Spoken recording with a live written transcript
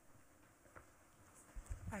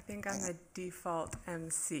think I'm the default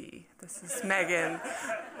MC. This is Megan.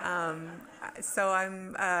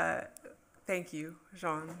 Thank you,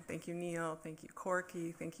 Jean. Thank you, Neil. Thank you,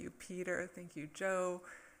 Corky. Thank you, Peter. Thank you, Joe.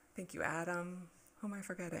 Thank you, Adam. Who am I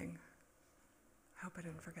forgetting? I hope I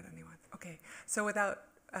didn't forget anyone. Okay, so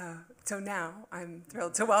now I'm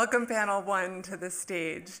thrilled to welcome panel one to the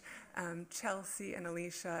stage. Chelsea and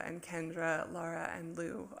Alicia and Kendra, Lara and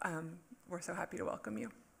Lou. We're so happy to welcome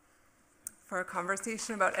you for a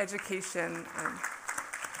conversation about education.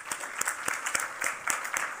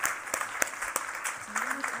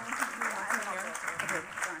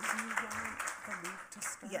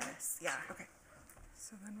 Yes, yeah. Okay.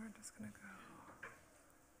 So then we're just going to go.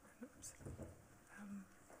 Oops.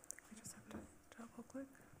 We just have to double click.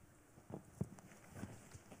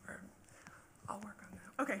 Or I'll work on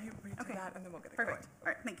that. Okay. You read that and then we'll get it Perfect. going. All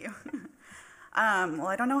right, thank you. Well,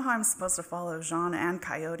 I don't know how I'm supposed to follow Jean and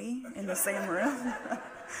Coyote in the same room,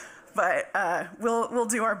 but we'll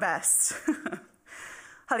do our best.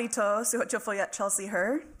 Harito suhochofoyat Chelsea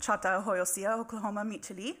Herr, Chata Hoyosia, Oklahoma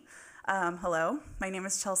Michili. Hello, my name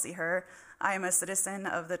is Chelsea Herr. I am a citizen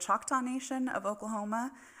of the Choctaw Nation of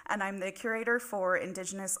Oklahoma, and I'm the curator for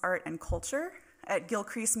Indigenous Art and Culture at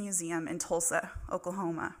Gilcrease Museum in Tulsa,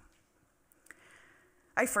 Oklahoma.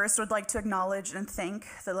 I first would like to acknowledge and thank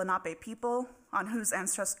the Lenape people on whose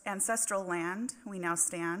ancestral land we now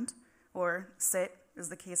stand, or sit, as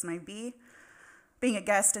the case may be. Being a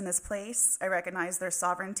guest in this place, I recognize their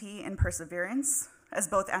sovereignty and perseverance as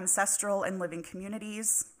both ancestral and living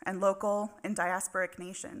communities and local and diasporic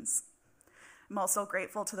nations. I'm also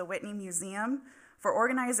grateful to the Whitney Museum for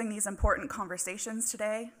organizing these important conversations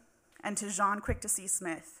today, and to Jean Quick-to-See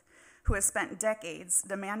Smith, who has spent decades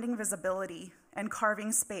demanding visibility and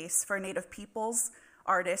carving space for Native peoples,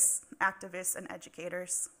 artists, activists, and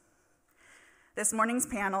educators. This morning's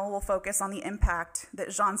panel will focus on the impact that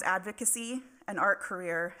Jean's advocacy and art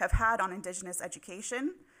career have had on Indigenous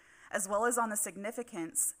education, as well as on the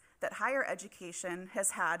significance that higher education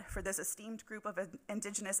has had for this esteemed group of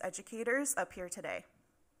Indigenous educators up here today.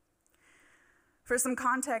 For some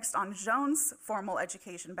context on Jean's formal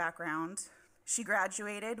education background, she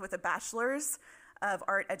graduated with a bachelor's of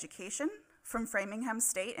art education from Framingham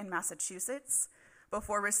State in Massachusetts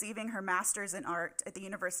before receiving her master's in art at the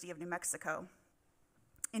University of New Mexico.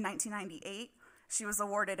 In 1998, she was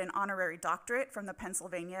awarded an honorary doctorate from the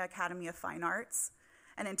Pennsylvania Academy of Fine Arts,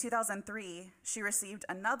 and in 2003, she received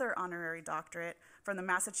another honorary doctorate from the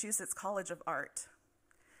Massachusetts College of Art.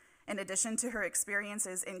 In addition to her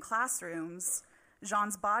experiences in classrooms,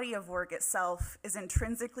 Jean's body of work itself is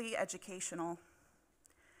intrinsically educational.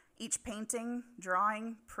 Each painting,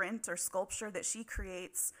 drawing, print, or sculpture that she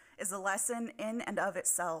creates is a lesson in and of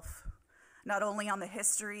itself, not only on the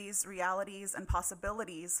histories, realities, and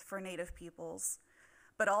possibilities for Native peoples,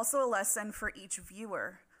 but also a lesson for each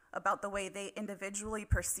viewer about the way they individually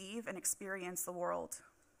perceive and experience the world.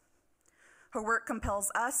 Her work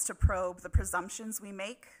compels us to probe the presumptions we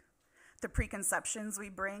make, the preconceptions we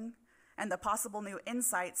bring, and the possible new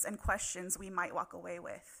insights and questions we might walk away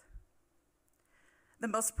with. The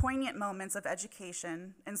most poignant moments of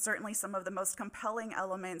education, and certainly some of the most compelling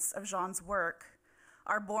elements of Jean's work,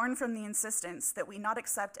 are born from the insistence that we not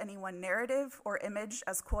accept any one narrative or image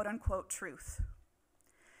as quote-unquote truth.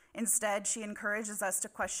 Instead, she encourages us to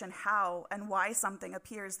question how and why something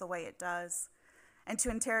appears the way it does, and to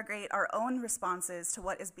interrogate our own responses to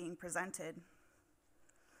what is being presented.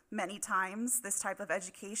 Many times, this type of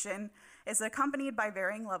education is accompanied by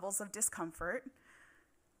varying levels of discomfort,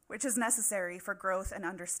 which is necessary for growth and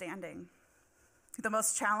understanding. The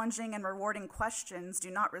most challenging and rewarding questions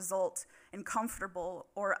do not result in comfortable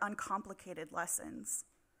or uncomplicated lessons.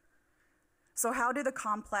 So how do the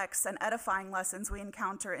complex and edifying lessons we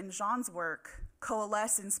encounter in Jean's work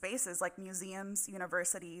coalesce in spaces like museums,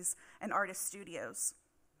 universities, and artist studios?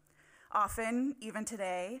 Often, even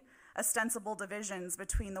today, ostensible divisions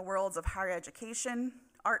between the worlds of higher education,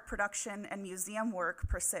 art production, and museum work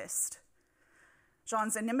persist.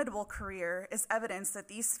 Jean's inimitable career is evidence that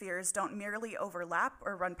these spheres don't merely overlap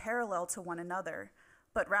or run parallel to one another,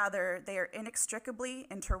 but rather they are inextricably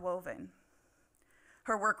interwoven.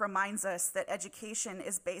 Her work reminds us that education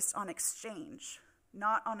is based on exchange,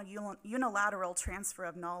 not on a unilateral transfer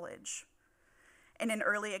of knowledge. In an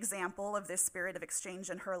early example of this spirit of exchange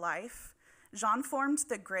in her life, Jean formed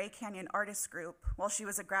the Gray Canyon Artist Group while she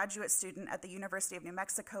was a graduate student at the University of New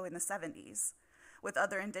Mexico in the 70s, with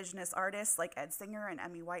other Indigenous artists like Ed Singer and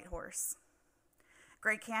Emmy Whitehorse.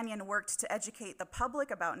 Gray Canyon worked to educate the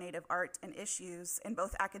public about Native art and issues in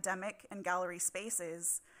both academic and gallery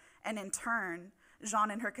spaces, and in turn,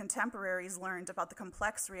 Jean and her contemporaries learned about the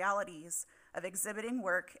complex realities of exhibiting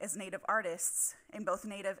work as Native artists in both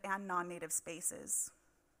Native and non-Native spaces.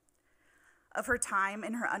 Of her time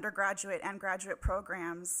in her undergraduate and graduate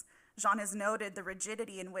programs, Jean has noted the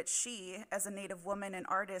rigidity in which she, as a Native woman and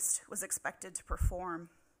artist, was expected to perform.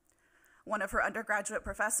 One of her undergraduate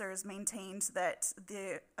professors maintained that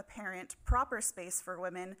the apparent proper space for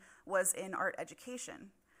women was in art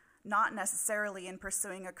education, not necessarily in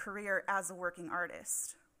pursuing a career as a working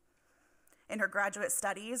artist. In her graduate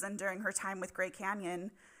studies and during her time with Great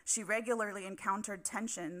Canyon, she regularly encountered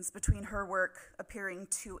tensions between her work appearing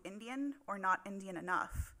too Indian or not Indian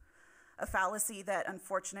enough, a fallacy that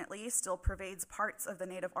unfortunately still pervades parts of the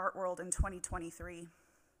Native art world in 2023.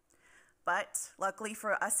 But luckily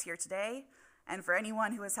for us here today, and for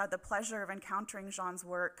anyone who has had the pleasure of encountering Jean's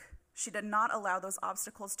work, she did not allow those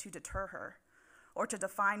obstacles to deter her or to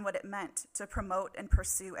define what it meant to promote and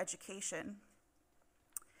pursue education.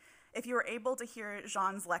 If you were able to hear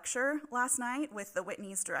Jean's lecture last night with the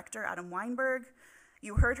Whitney's director, Adam Weinberg,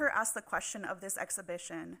 you heard her ask the question of this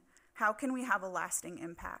exhibition, how can we have a lasting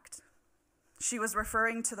impact? She was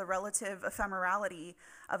referring to the relative ephemerality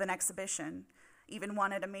of an exhibition, even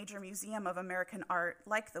one at a major museum of American art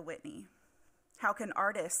like the Whitney. How can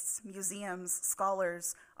artists, museums,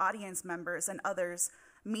 scholars, audience members, and others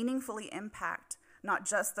meaningfully impact not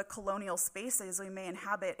just the colonial spaces we may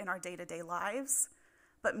inhabit in our day-to-day lives,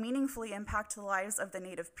 but meaningfully impact the lives of the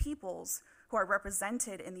Native peoples who are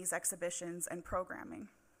represented in these exhibitions and programming?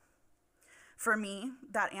 For me,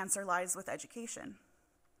 that answer lies with education.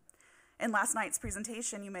 In last night's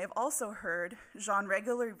presentation, you may have also heard Jean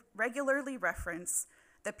regularly reference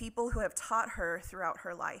the people who have taught her throughout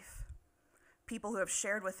her life, people who have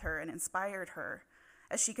shared with her and inspired her,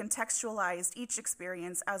 as she contextualized each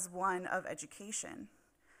experience as one of education.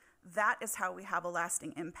 That is how we have a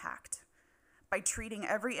lasting impact, by treating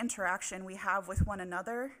every interaction we have with one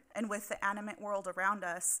another and with the animate world around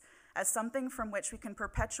us as something from which we can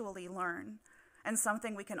perpetually learn and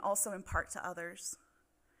something we can also impart to others.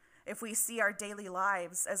 If we see our daily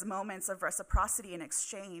lives as moments of reciprocity and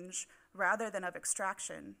exchange rather than of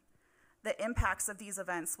extraction, the impacts of these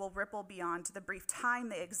events will ripple beyond the brief time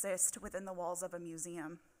they exist within the walls of a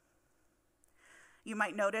museum. You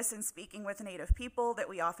might notice in speaking with Native people that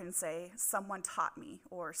we often say, someone taught me,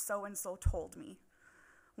 or so-and-so told me.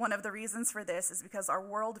 One of the reasons for this is because our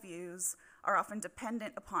worldviews are often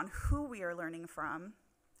dependent upon who we are learning from,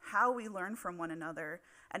 how we learn from one another,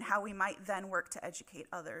 and how we might then work to educate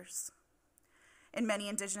others. In many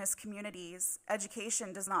Indigenous communities,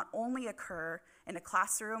 education does not only occur in a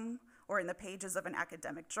classroom or in the pages of an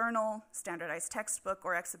academic journal, standardized textbook,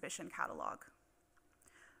 or exhibition catalog.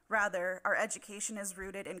 Rather, our education is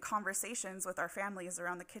rooted in conversations with our families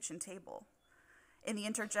around the kitchen table, in the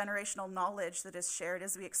intergenerational knowledge that is shared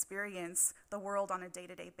as we experience the world on a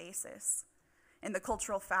day-to-day basis, in the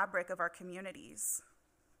cultural fabric of our communities.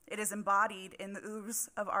 It is embodied in the oeuvres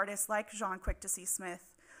of artists like Jean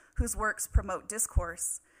Quick-to-See-Smith, whose works promote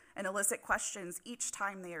discourse and elicit questions each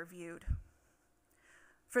time they are viewed.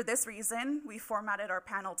 For this reason, we formatted our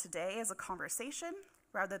panel today as a conversation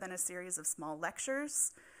rather than a series of small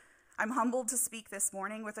lectures. I'm humbled to speak this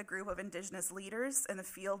morning with a group of Indigenous leaders in the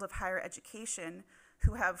field of higher education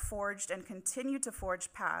who have forged and continue to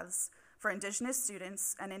forge paths for Indigenous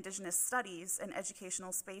students and Indigenous studies in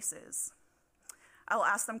educational spaces. I'll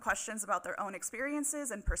ask them questions about their own experiences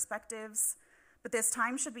and perspectives, but this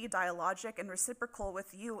time should be dialogic and reciprocal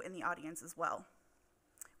with you in the audience as well.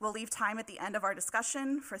 We'll leave time at the end of our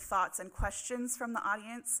discussion for thoughts and questions from the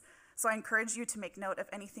audience, so I encourage you to make note of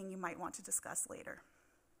anything you might want to discuss later.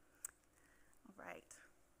 All right.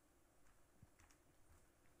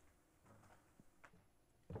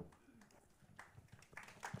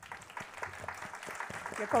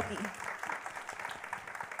 Yokoki.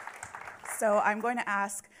 So I'm going to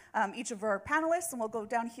ask each of our panelists, and we'll go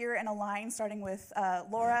down here in a line, starting with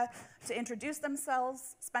Lara, to introduce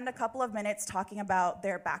themselves, spend a couple of minutes talking about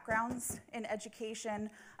their backgrounds in education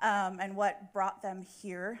and what brought them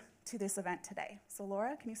here to this event today. So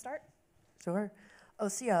Lara, can you start? Sure.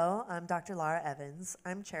 OCO, I'm Dr. Lara Evans.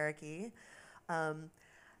 I'm Cherokee.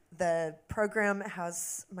 The program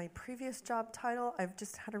has my previous job title. I've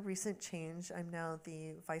just had a recent change. I'm now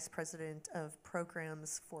the Vice President of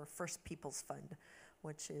Programs for First Peoples Fund,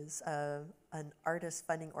 which is an artist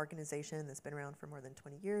funding organization that's been around for more than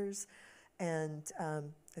 20 years. And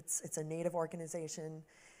it's a Native organization.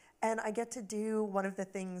 And I get to do one of the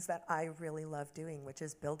things that I really love doing, which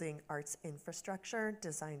is building arts infrastructure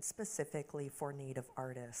designed specifically for Native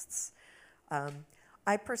artists.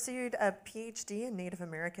 I pursued a PhD in Native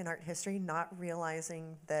American art history, not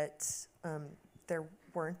realizing that there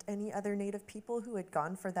weren't any other Native people who had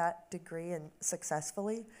gone for that degree and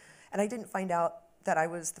successfully. And I didn't find out that I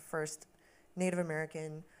was the first Native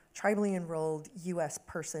American, tribally enrolled U.S.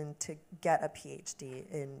 person to get a PhD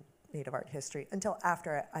in Native art history until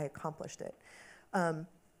after I accomplished it. And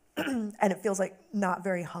it feels like not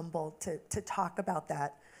very humble to talk about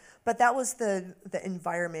that. But that was the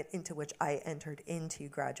environment into which I entered into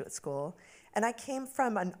graduate school. And I came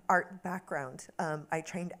from an art background. I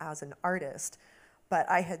trained as an artist, but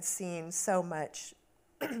I had seen so much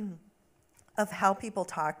of how people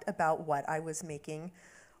talked about what I was making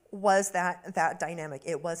was that dynamic.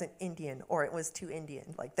 It wasn't Indian or it was too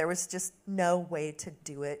Indian. Like there was just no way to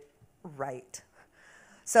do it right.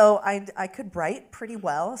 So I could write pretty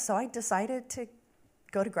well, so I decided to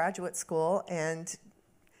go to graduate school and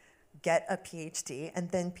get a PhD, and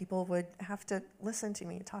then people would have to listen to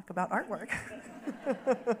me talk about artwork.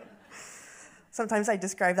 Sometimes I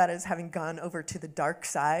describe that as having gone over to the dark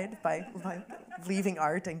side by leaving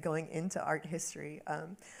art and going into art history.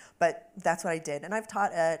 But that's what I did. And I've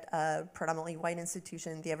taught at a predominantly white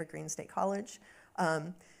institution, the Evergreen State College.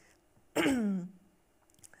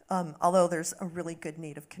 Although there's a really good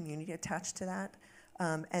Native community attached to that.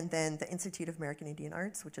 And then the Institute of American Indian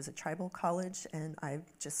Arts, which is a tribal college, and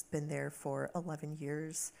I've just been there for 11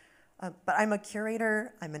 years. But I'm a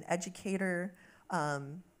curator, I'm an educator,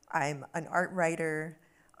 I'm an art writer,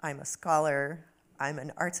 I'm a scholar, I'm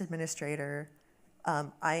an arts administrator,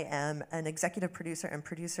 I am an executive producer and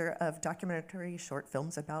producer of documentary short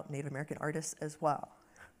films about Native American artists as well.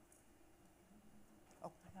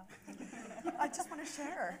 Oh, I just want to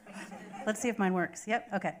share. Let's see if mine works. Yep,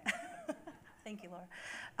 okay. Thank you, Laura.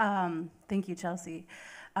 Thank you, Chelsea.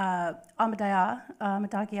 Amadaya,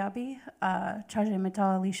 Matagiabi, Charge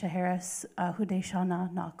Meta Alicia Harris,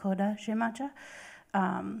 Hudeshana Nakoda Shimacha,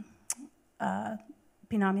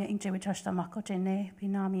 Pinamia Inkje Wichashta Makochene,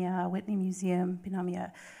 Pinamia Whitney Museum,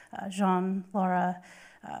 Pinamia Jean, Lara.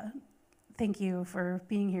 Thank you for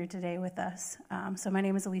being here today with us. So my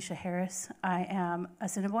name is Alicia Harris. I am a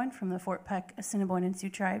Assiniboine from the Fort Peck Assiniboine and Sioux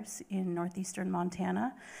tribes in northeastern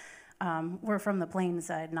Montana. We're from the plain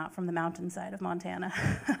side, not from the mountain side of Montana.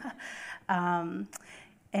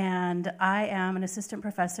 And I am an assistant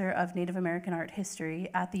professor of Native American art history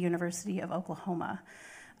at the University of Oklahoma.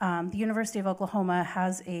 The University of Oklahoma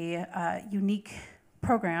has a unique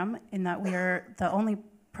program in that we are the only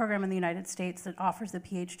program in the United States that offers the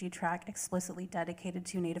PhD track explicitly dedicated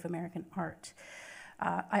to Native American art.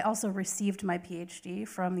 I also received my PhD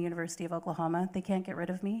from the University of Oklahoma. They can't get rid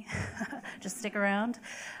of me. Just stick around.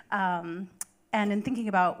 And in thinking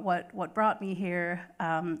about what brought me here,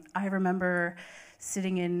 I remember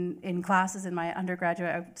sitting in classes in my undergraduate.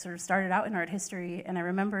 I sort of started out in art history, and I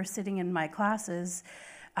remember sitting in my classes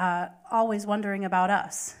always wondering about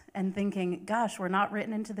us and thinking, gosh, we're not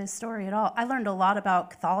written into this story at all. I learned a lot about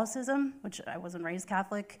Catholicism, which I wasn't raised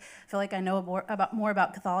Catholic. I feel like I know more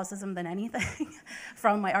about Catholicism than anything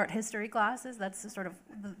from my art history classes. That's sort of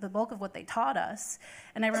the bulk of what they taught us.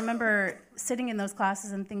 And I remember sitting in those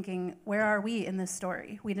classes and thinking, where are we in this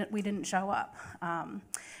story? We didn't show up. And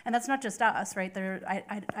that's not just us, right?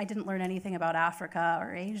 I didn't learn anything about Africa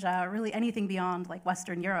or Asia, or really anything beyond like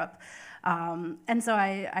Western Europe. And so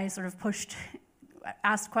I sort of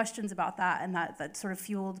asked questions about that, and that sort of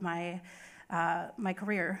fueled my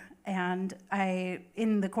career. And I,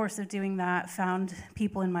 in the course of doing that, found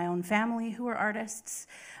people in my own family who are artists,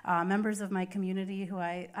 members of my community who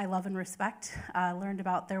I love and respect, learned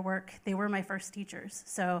about their work. They were my first teachers.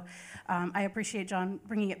 So I appreciate John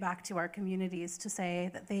bringing it back to our communities to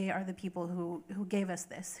say that they are the people who gave us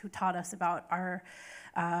this, who taught us about our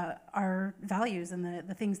values, and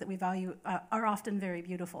the things that we value are often very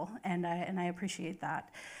beautiful, and I appreciate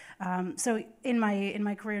that. So in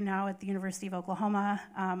my career now at the University of Oklahoma,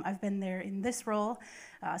 I've been there in this role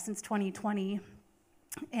since 2020,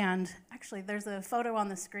 and actually there's a photo on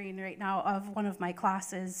the screen right now of one of my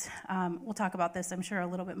classes. We'll talk about this, I'm sure, a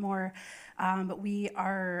little bit more, but we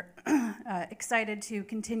are excited to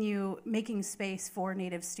continue making space for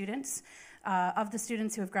Native students. Of the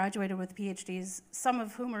students who have graduated with PhDs, some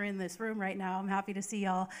of whom are in this room right now, I'm happy to see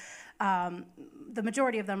y'all. The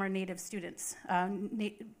majority of them are Native students,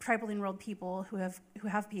 tribally enrolled people who have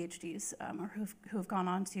PhDs or who have gone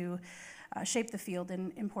on to shape the field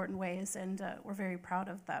in important ways, and we're very proud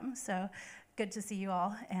of them. So good to see you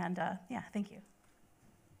all, and yeah, thank you.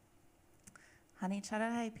 Hani Chara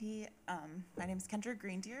Haipi. My name is Kendra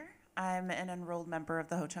Greendeer. I'm an enrolled member of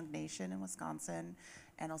the Ho-Chunk Nation in Wisconsin,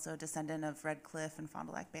 and also a descendant of Red Cliff and Fond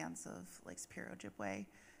du Lac bands of Lake Superior, Ojibwe.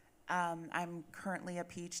 I'm currently a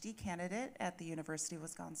PhD candidate at the University of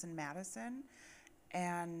Wisconsin-Madison,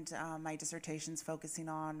 And my dissertation's focusing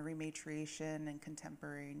on rematriation and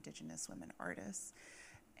contemporary Indigenous women artists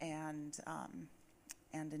and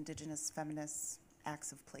Indigenous feminist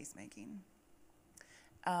acts of placemaking.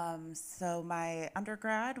 So my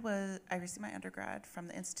undergrad I received my undergrad from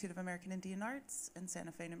the Institute of American Indian Arts in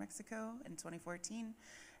Santa Fe, New Mexico in 2014.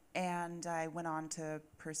 And I went on to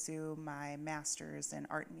pursue my master's in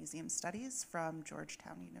art and museum studies from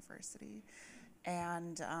Georgetown University.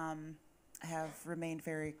 And I have remained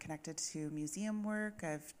very connected to museum work.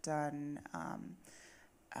 I've done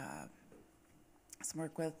some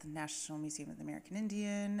work with the National Museum of the American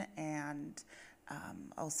Indian, and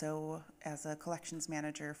also as a collections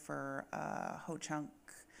manager for a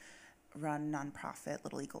Ho-Chunk-run nonprofit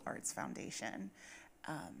Little Eagle Arts Foundation.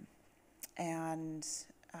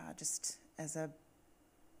 Just as a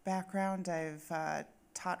background, I've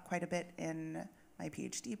taught quite a bit in my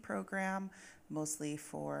PhD program, mostly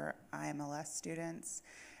for IMLS students,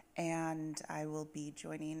 and I will be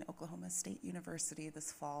joining Oklahoma State University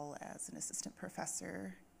this fall as an assistant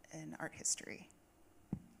professor in art history.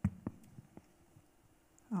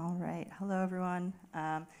 All right. Hello, everyone.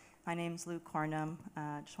 My name's Lou Cornum.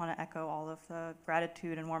 Just want to echo all of the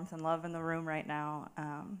gratitude and warmth and love in the room right now.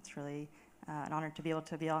 It's really an honor to be able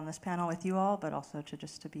to be on this panel with you all, but also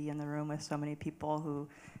to be in the room with so many people who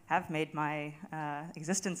have made my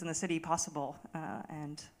existence in the city possible.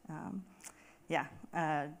 I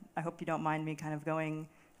hope you don't mind me kind of going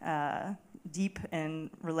deep in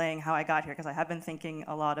relaying how I got here, because I have been thinking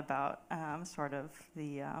a lot about sort of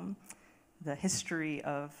the history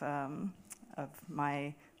of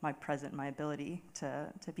my present, my ability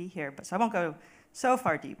to be here. But so I won't go so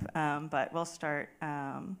far deep, but we'll start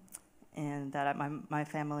in that my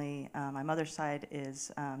family, my mother's side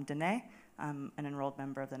is Dene. I'm an enrolled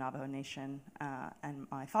member of the Navajo Nation, and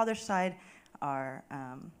my father's side are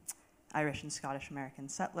Irish and Scottish American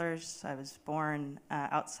settlers. I was born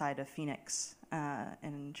outside of Phoenix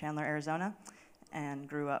in Chandler, Arizona, and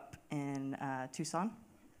grew up in Tucson.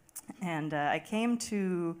 And I came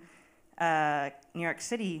to New York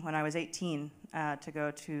City when I was 18 to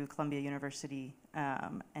go to Columbia University,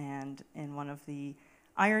 and in one of the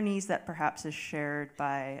ironies that perhaps is shared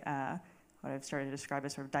by what I've started to describe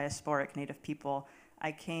as sort of diasporic Native people,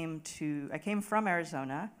 I came from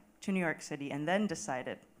Arizona to New York City and then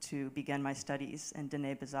decided to begin my studies in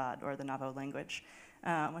Dene Bizad, or the Navajo language,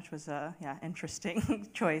 which was a interesting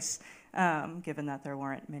choice, given that there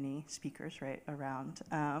weren't many speakers right around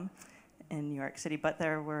in New York City. But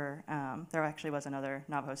there actually was another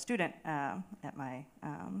Navajo student at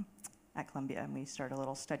Columbia, and we started a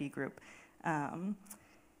little study group.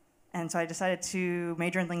 And so I decided to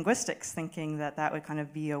major in linguistics, thinking that would kind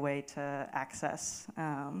of be a way to access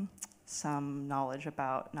some knowledge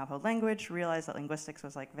about Navajo language, realized that linguistics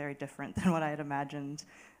was like very different than what I had imagined.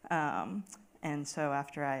 And so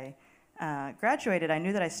after I graduated, I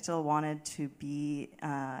knew that I still wanted to be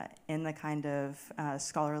in the kind of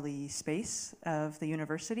scholarly space of the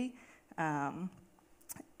university.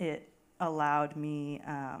 It allowed me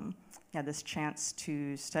this chance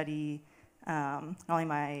to study not only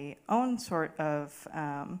my own sort of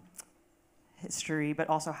history, but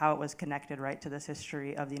also how it was connected right to this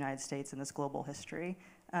history of the United States and this global history.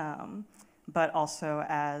 But also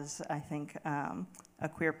as, I think, a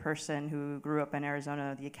queer person who grew up in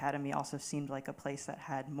Arizona, the academy also seemed like a place that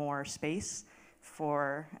had more space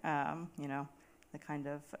for, the kind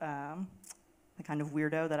of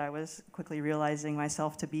weirdo that I was quickly realizing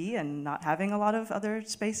myself to be, and not having a lot of other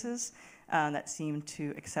spaces that seemed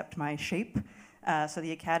to accept my shape. So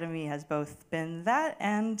the academy has both been that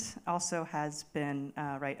and also has been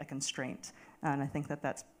a constraint. And I think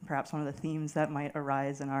that's perhaps one of the themes that might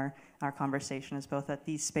arise in our conversation, is both that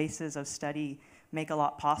these spaces of study make a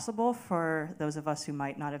lot possible for those of us who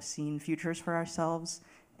might not have seen futures for ourselves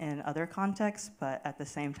in other contexts, but at the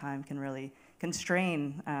same time can really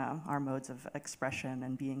constrain our modes of expression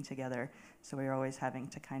and being together. So we're always having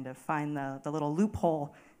to kind of find the little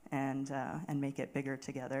loophole and make it bigger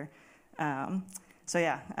together.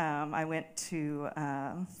 I went to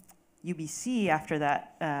UBC after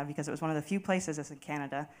that because it was one of the few places in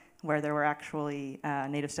Canada where there were actually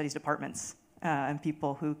Native Studies departments and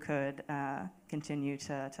people who could continue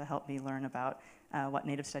to help me learn about what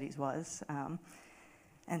Native Studies was.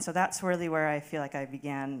 And so that's really where I feel like I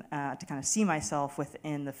began to kind of see myself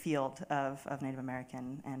within the field of Native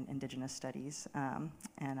American and Indigenous studies.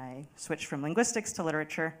 And I switched from linguistics to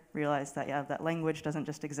literature, realized that, that language doesn't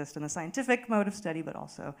just exist in the scientific mode of study, but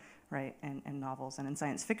also in novels and in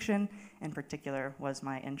science fiction in particular was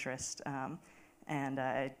my interest. And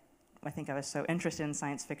I I think I was so interested in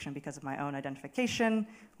science fiction because of my own identification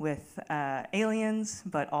with aliens,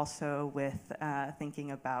 but also with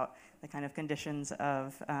thinking about the kind of conditions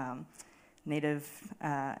of Native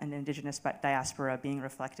and indigenous diaspora being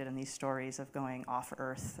reflected in these stories of going off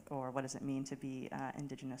Earth, or what does it mean to be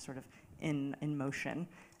indigenous, sort of in motion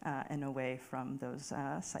and away from those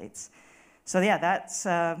sites. So yeah, that's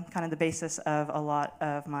kind of the basis of a lot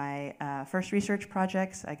of my first research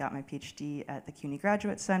projects. I got my PhD at the CUNY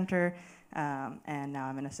Graduate Center, and now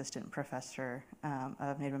I'm an assistant professor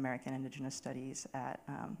of Native American Indigenous Studies at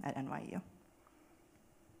NYU.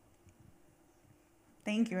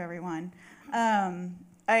 Thank you, everyone.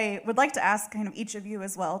 I would like to ask kind of each of you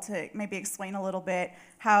as well to maybe explain a little bit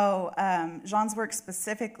how Jean's work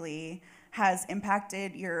specifically has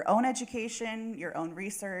impacted your own education, your own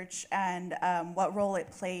research, and what role it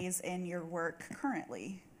plays in your work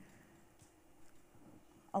currently.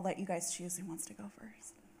 I'll let you guys choose who wants to go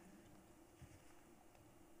first.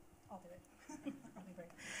 I'll do it. I'll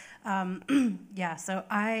be brief. Yeah, so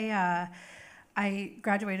I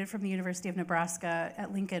graduated from the University of Nebraska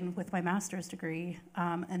at Lincoln with my master's degree,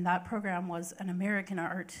 and that program was an American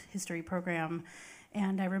art history program.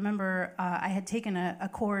 And I remember I had taken a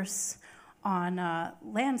course on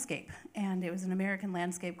landscape, and it was an American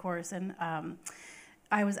landscape course, and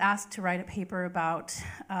I was asked to write a paper about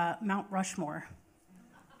Mount Rushmore,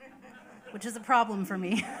 which is a problem for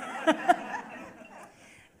me.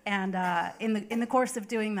 And in the course of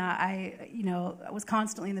doing that, I was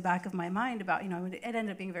constantly in the back of my mind about, it ended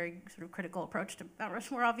up being a very sort of critical approach to Mount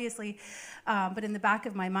Rushmore, obviously, but in the back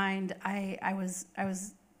of my mind, I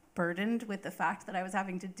was burdened with the fact that I was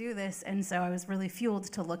having to do this, and so I was really fueled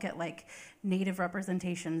to look at like Native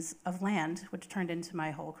representations of land, which turned into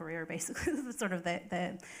my whole career, basically, sort of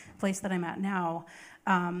the place that I'm at now.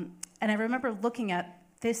 And I remember looking at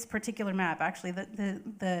this particular map. Actually,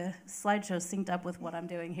 the slideshow synced up with what I'm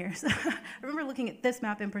doing here. So I remember looking at this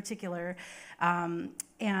map in particular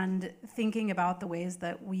and thinking about the ways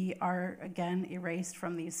that we are, again, erased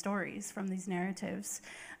from these stories, from these narratives.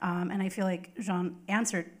 And I feel like Jean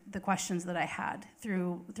answered the questions that I had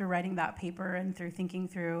through writing that paper and through thinking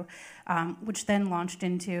through, which then launched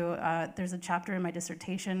into, there's a chapter in my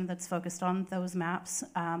dissertation that's focused on those maps,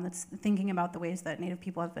 that's thinking about the ways that Native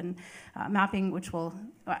people have been mapping, which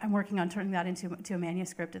I'm working on turning that into a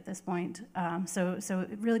manuscript at this point. So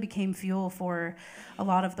it really became fuel for a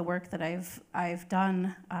lot of the work that I've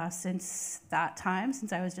done since that time,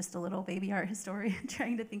 since I was just a little baby art historian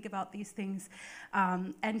trying to think about these things,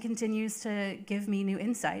 and continues to give me new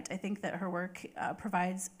insight. I think that her work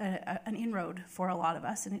provides an inroad for a lot of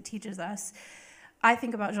us, and it teaches us. I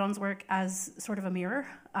think about Jean's work as sort of a mirror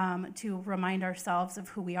to remind ourselves of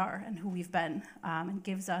who we are and who we've been, and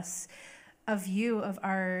gives us a view of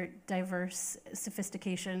our diverse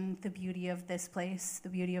sophistication, the beauty of this place, the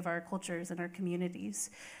beauty of our cultures and our communities.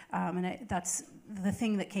 That's the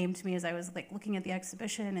thing that came to me as I was like looking at the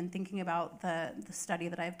exhibition and thinking about the study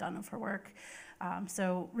that I've done of her work.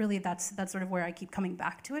 So really that's sort of where I keep coming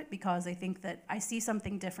back to it, because I think that I see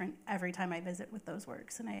something different every time I visit with those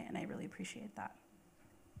works, and I really appreciate that.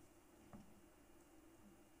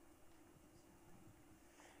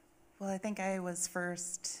 Well, I think I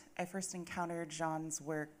first encountered Jean's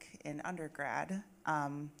work in undergrad.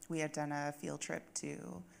 We had done a field trip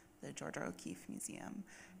to the Georgia O'Keeffe Museum,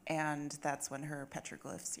 and that's when her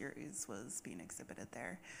petroglyph series was being exhibited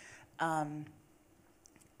there.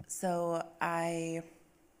 So I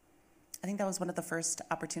think that was one of the first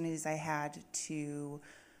opportunities I had to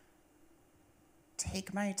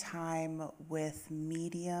take my time with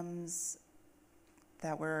mediums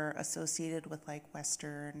that were associated with like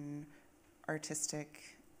Western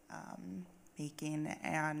artistic making,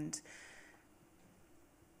 and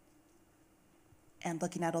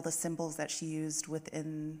looking at all the symbols that she used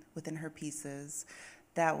within her pieces.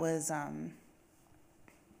 That was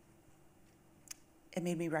it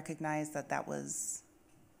made me recognize that was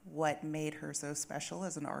what made her so special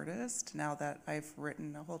as an artist. Now that I've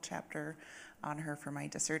written a whole chapter on her for my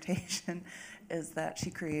dissertation, is that she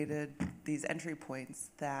created these entry points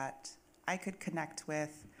that I could connect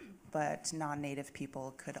with, but non-Native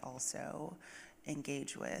people could also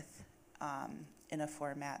engage with in a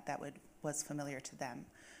format that was familiar to them,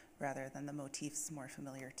 rather than the motifs more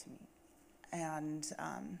familiar to me.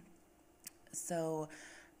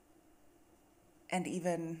 And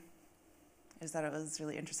even, I just thought it was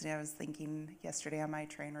really interesting. I was thinking yesterday on my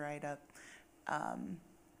train ride up,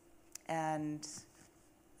 and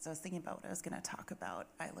so I was thinking about what I was going to talk about.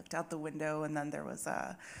 I looked out the window, and then there was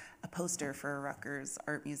a poster for Rutgers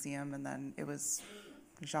Art Museum, and then it was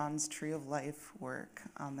Jean's Tree of Life work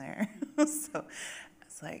on there. So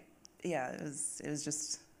it's like, yeah, it was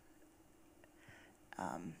just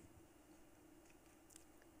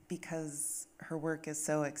because her work is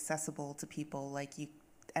so accessible to people, like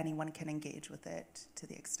anyone can engage with it to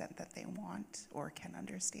the extent that they want or can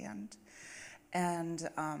understand, and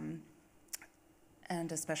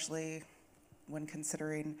especially when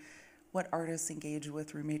considering what artists engage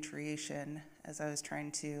with rematriation, as I was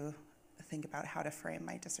trying to think about how to frame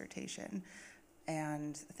my dissertation,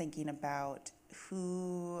 and thinking about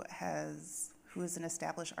who is an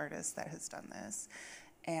established artist that has done this.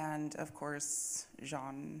 And of course,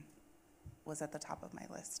 Jean was at the top of my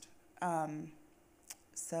list. Her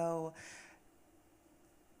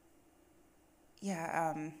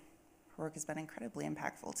work has been incredibly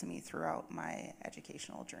impactful to me throughout my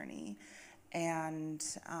educational journey. And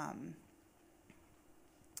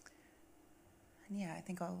yeah, I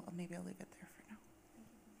think I'll leave it there for now.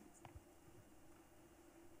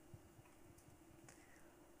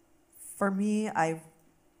 For me,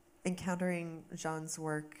 encountering Jean's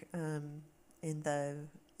work in the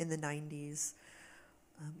 90s.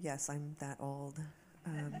 Yes, I'm that old.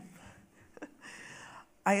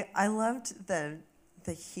 I loved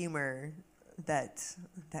the humor that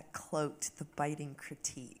cloaked the biting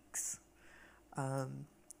critiques.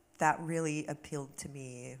 That really appealed to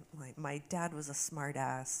me. Like, my dad was a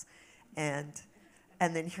smartass, and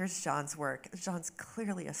then here's Jean's work. Jean's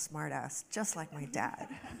clearly a smartass, just like my dad.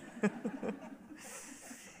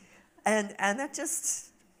 and that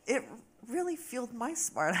it really fueled my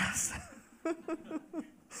smartass.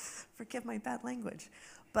 Forgive my bad language,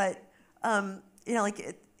 but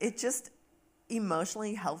it just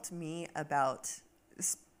emotionally helped me about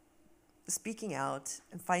speaking out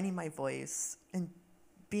and finding my voice and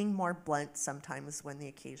being more blunt sometimes when the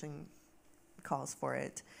occasion calls for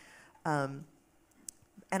it. And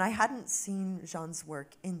I hadn't seen Jean's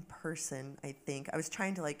work in person, I think. I was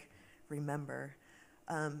trying to remember.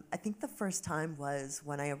 I think the first time was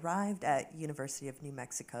when I arrived at University of New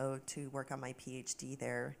Mexico to work on my PhD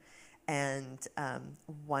there. And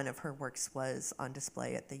one of her works was on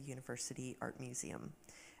display at the University Art Museum.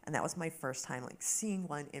 And that was my first time seeing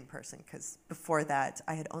one in person, because before that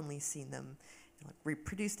I had only seen them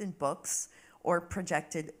reproduced in books or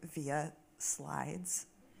projected via slides,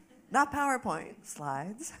 not PowerPoint,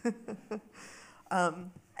 slides.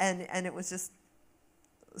 And it was just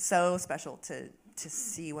so special to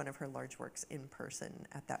see one of her large works in person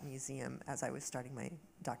at that museum as I was starting my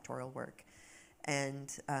doctoral work. And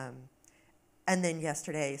then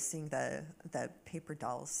yesterday, seeing the Paper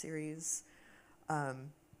Dolls series,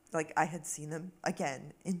 I had seen them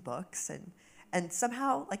again in books, and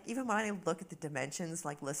somehow, even when I look at the dimensions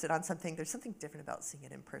listed on something, there's something different about seeing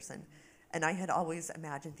it in person. And I had always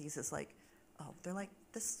imagined these as they're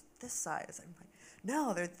this size. I'm like,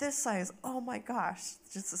 no, they're this size. Oh my gosh,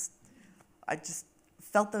 I just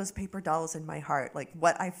felt those paper dolls in my heart,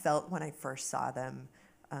 what I felt when I first saw them.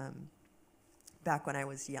 Back when I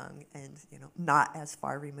was young and not as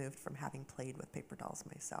far removed from having played with paper dolls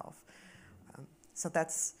myself. So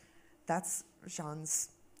that's Jean's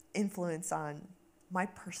influence on my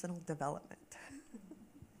personal development.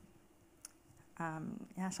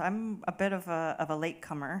 So I'm a bit of a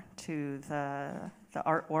latecomer to the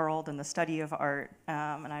art world and the study of art,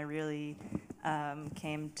 and I really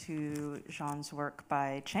came to Jean's work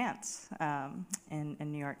by chance in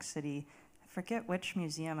New York City. Forget which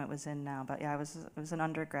museum it was in now, but yeah, I was an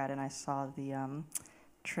undergrad, and I saw the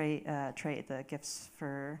the gifts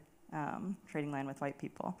for trading land with white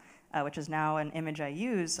people, which is now an image I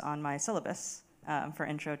use on my syllabus for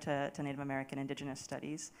Intro to Native American Indigenous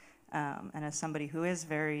Studies. And as somebody who is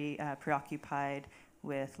very preoccupied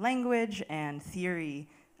with language and theory,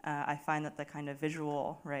 I find that the kind of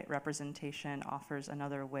visual representation offers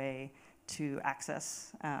another way to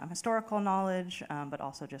access historical knowledge, but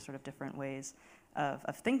also just sort of different ways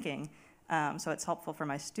of thinking. So it's helpful for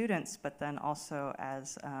my students, but then also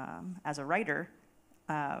as a writer,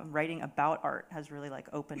 writing about art has really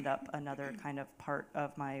opened up another kind of part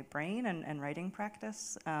of my brain and writing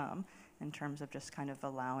practice in terms of just kind of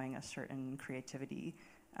allowing a certain creativity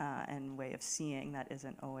and way of seeing that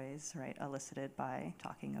isn't always elicited by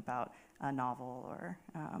talking about a novel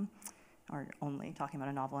or only talking about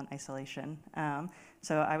a novel in isolation.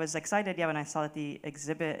 So I was excited, when I saw that the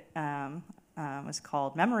exhibit was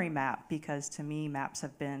called Memory Map, because to me, maps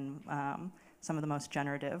have been some of the most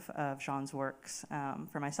generative of Jean's works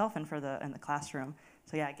for myself and in the classroom.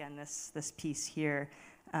 So again, this piece here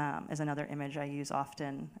is another image I use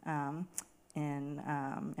often in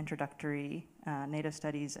introductory Native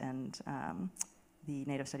Studies and the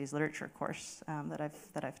Native Studies literature course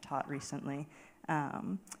that I've taught recently.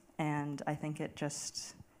 And I think it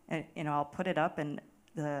just and I'll put it up, and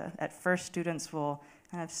at first students will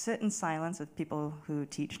kind of sit in silence. With people who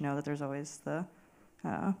teach know that there's always the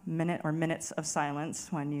minute or minutes of silence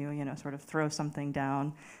when you sort of throw something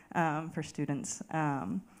down for students.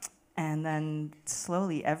 And then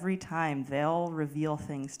slowly, every time, they'll reveal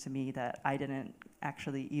things to me that I didn't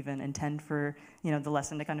actually even intend for the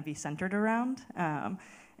lesson to kind of be centered around,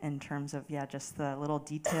 in terms of just the little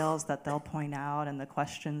details that they'll point out and the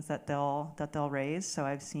questions that they'll raise. So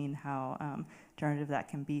I've seen how generative that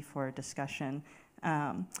can be for discussion.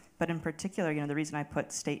 But in particular, the reason I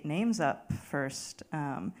put state names up first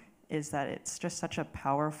is that it's just such a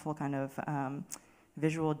powerful kind of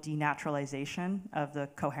visual denaturalization of the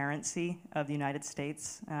coherency of the United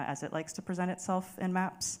States as it likes to present itself in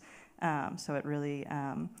maps. So it really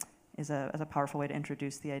is a powerful way to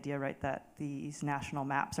introduce the idea, right, that these national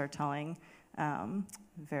maps are telling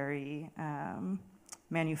very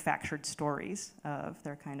manufactured stories of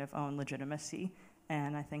their kind of own legitimacy.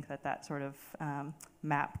 And I think that sort of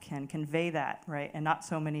map can convey that, right, and not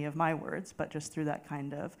so many of my words, but just through that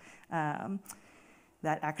kind of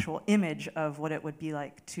that actual image of what it would be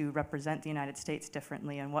like to represent the United States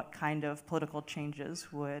differently, and what kind of political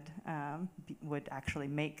changes would actually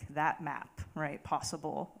make that map, right,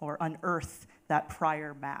 possible, or unearth that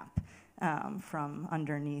prior map from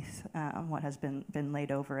underneath what has been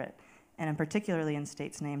laid over it. And particularly in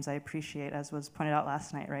states' names, I appreciate, as was pointed out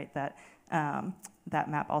last night, right, that that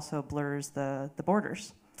map also blurs the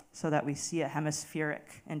borders, so that we see a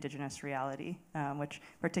hemispheric indigenous reality, which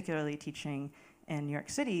particularly teaching in New York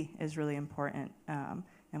City is really important, and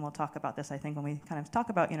we'll talk about this, I think, when we kind of talk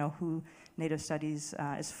about who Native Studies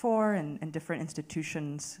is for, and different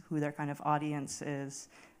institutions, who their kind of audience is.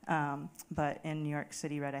 But in New York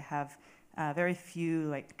City, right, I have very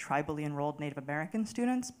few tribally enrolled Native American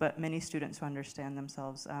students, but many students who understand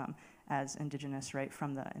themselves as indigenous, right,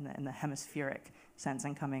 from in the hemispheric sense,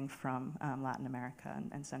 and coming from Latin America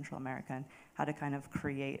and Central America, and how to kind of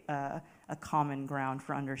create a common ground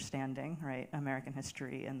for understanding, right, American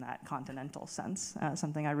history in that continental sense.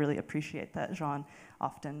 Something I really appreciate that Jean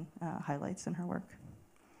often highlights in her work.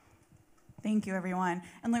 Thank you, everyone.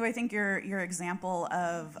 And Lou, I think your example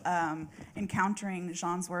of encountering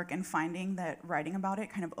Jean's work and finding that writing about it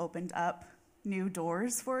kind of opened up new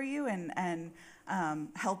doors for you and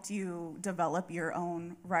helped you develop your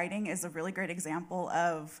own writing is a really great example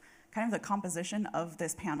of kind of the composition of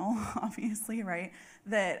this panel, obviously, right?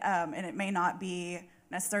 That and it may not be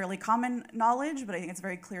necessarily common knowledge, but I think it's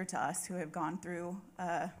very clear to us who have gone through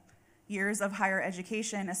years of higher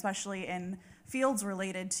education, especially in fields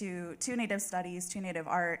related to Native studies, to Native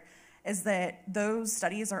art, is that those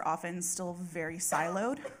studies are often still very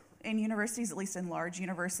siloed in universities, at least in large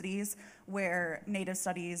universities, where Native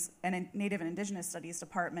studies and Native and Indigenous studies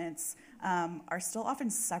departments are still often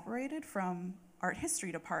separated from art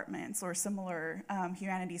history departments or similar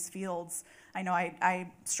humanities fields. I know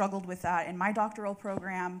I struggled with that in my doctoral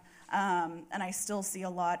program, and I still see a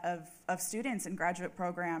lot of students in graduate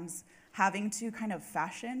programs having to kind of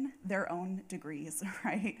fashion their own degrees,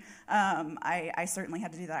 right? I certainly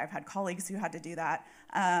had to do that. I've had colleagues who had to do that,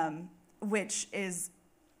 which is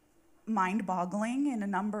mind-boggling in a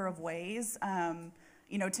number of ways.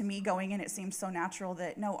 To me, going in, it seems so natural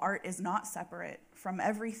that no, art is not separate from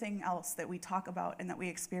everything else that we talk about and that we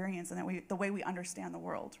experience and that the way we understand the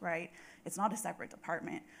world, right? It's not a separate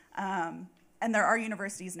department. And there are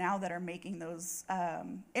universities now that are making those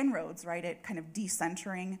inroads, right, at kind of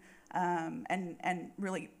decentering and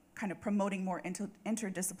really kind of promoting more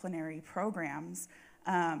interdisciplinary programs.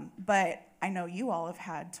 But I know you all have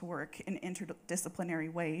had to work in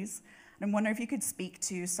interdisciplinary ways. And I'm wondering if you could speak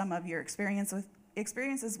to some of your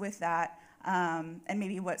experiences with that, and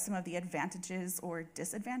maybe what some of the advantages or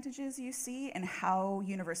disadvantages you see and how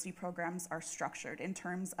university programs are structured in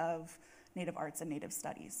terms of Native arts and Native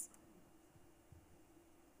studies.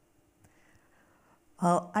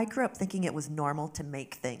 Well, I grew up thinking it was normal to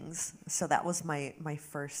make things, so that was my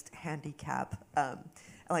first handicap.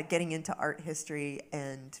 Like getting into art history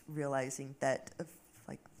and realizing that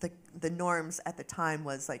the norms at the time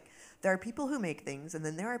was like there are people who make things, and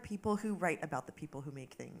then there are people who write about the people who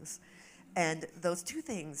make things, and those two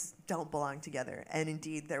things don't belong together. And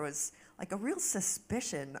indeed, there was like a real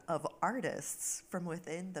suspicion of artists from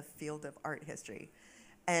within the field of art history,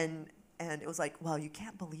 and it was like, well, you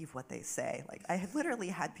can't believe what they say. Like, I had literally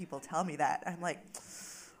had people tell me that. I'm like,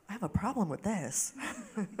 I have a problem with this.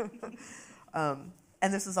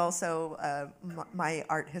 And this is also my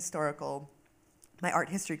art history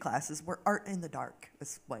classes were art in the dark,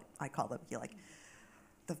 is what I call them. You're like,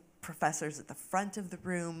 professors at the front of the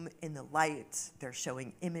room in the light. They're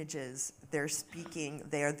showing images. They're speaking.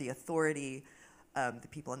 They're the authority. The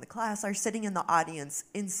people in the class are sitting in the audience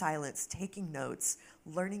in silence, taking notes,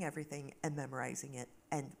 learning everything and memorizing it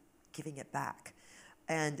and giving it back.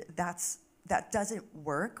 And that doesn't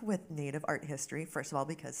work with Native art history, first of all,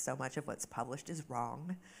 because so much of what's published is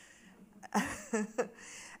wrong.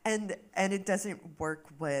 And it doesn't work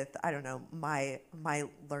with, I don't know, my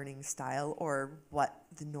learning style or what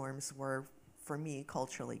the norms were for me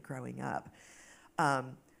culturally growing up,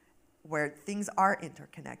 where things are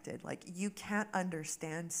interconnected. Like, you can't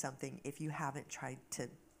understand something if you haven't tried to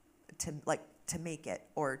make it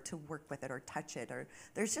or to work with it or touch it. Or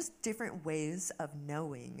there's just different ways of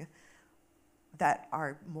knowing that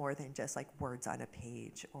are more than just like words on a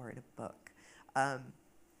page or in a book.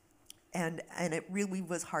 And it really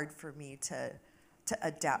was hard for me to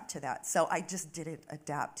adapt to that. So I just didn't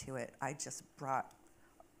adapt to it. I just brought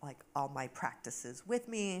like all my practices with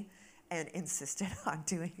me and insisted on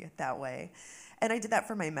doing it that way. And I did that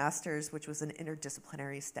for my master's, which was an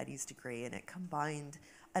interdisciplinary studies degree, and it combined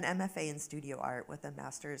an MFA in studio art with a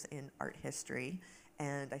master's in art history.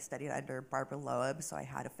 And I studied under Barbara Loeb, so I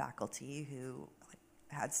had a faculty who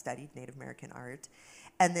had studied Native American art.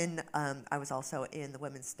 And then I was also in the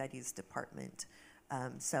women's studies department.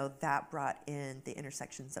 So that brought in the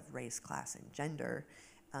intersections of race, class, and gender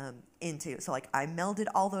so like I melded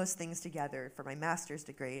all those things together for my master's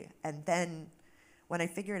degree. And then when I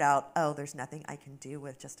figured out, there's nothing I can do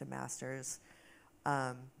with just a master's,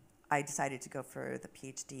 I decided to go for the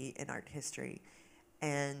PhD in art history.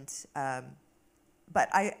 And but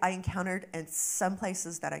I encountered in some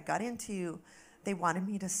places that I got into, they wanted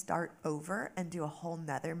me to start over and do a whole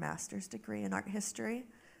nother master's degree in art history.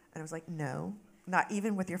 And I was like, no, not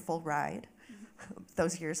even with your full ride. Mm-hmm.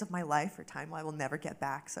 Those years of my life or time I will never get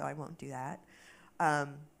back, so I won't do that.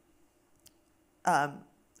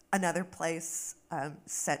 Another place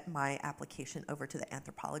sent my application over to the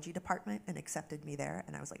anthropology department and accepted me there.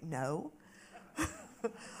 And I was like, no,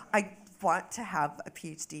 I want to have a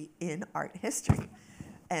PhD in art history.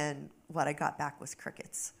 And what I got back was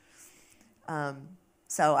crickets.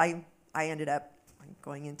 So I ended up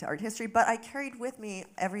going into art history, but I carried with me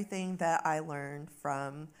everything that I learned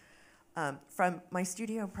from my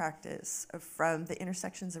studio practice, from the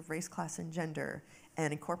intersections of race, class, and gender,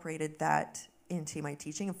 and incorporated that into my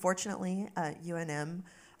teaching. Unfortunately, at UNM,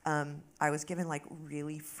 I was given like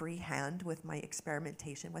really free hand with my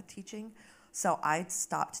experimentation with teaching, so I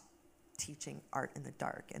stopped teaching art in the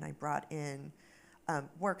dark, and I brought in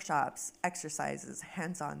workshops, exercises,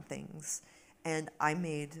 hands-on things. And I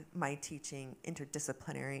made my teaching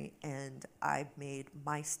interdisciplinary, and I made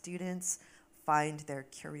my students find their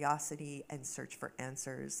curiosity and search for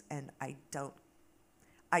answers. And I don't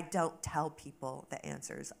tell people the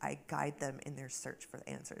answers. I guide them in their search for the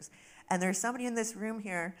answers. And there's somebody in this room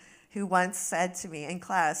here who once said to me in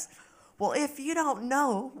class, well, if you don't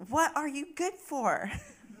know, what are you good for?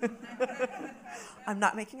 I'm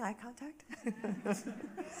not making eye contact.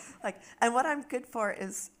 And what I'm good for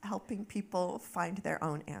is helping people find their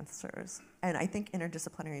own answers. And I think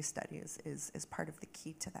interdisciplinary studies is part of the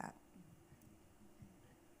key to that.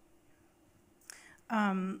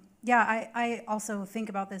 I also think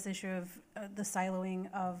about this issue of the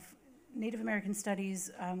siloing of Native American studies.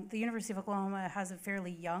 The University of Oklahoma has a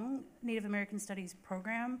fairly young Native American studies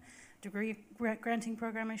program, degree granting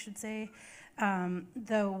program, I should say,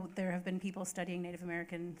 though there have been people studying Native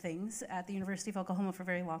American things at the University of Oklahoma for a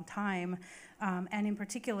very long time, and in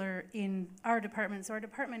particular in our department. So our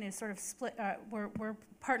department is sort of split. We're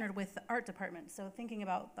partnered with the art department, so thinking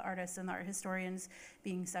about the artists and the art historians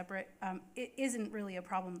being separate, it isn't really a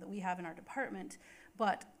problem that we have in our department.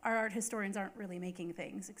 But our art historians aren't really making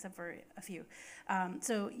things, except for a few.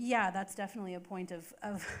 So yeah, that's definitely a point of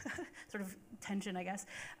sort of tension, I guess.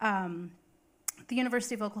 The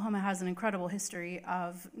University of Oklahoma has an incredible history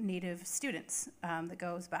of Native students that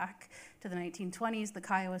goes back to the 1920s. The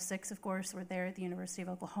Kiowa Six, of course, were there at the University of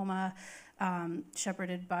Oklahoma,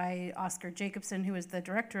 shepherded by Oscar Jacobson, who was the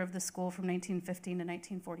director of the school from 1915 to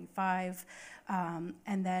 1945.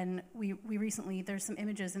 And then we recently, there's some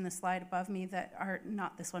images in the slide above me that are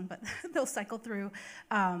not this one, but they'll cycle through.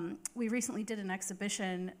 We recently did an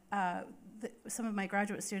exhibition. Some of my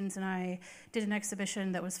graduate students and I did an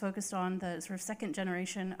exhibition that was focused on the sort of second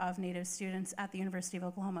generation of Native students at the University of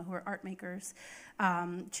Oklahoma who are art makers.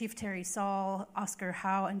 Chief Terry Saul, Oscar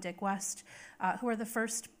Howe, and Dick West, who are the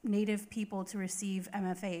first Native people to receive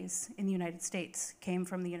MFAs in the United States, came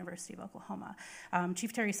from the University of Oklahoma.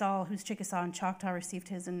 Chief Terry Saul, who's Chickasaw and Choctaw, received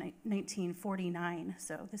his in 1949.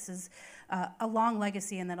 So this is a long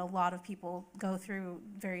legacy, and then a lot of people go through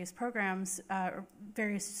various programs,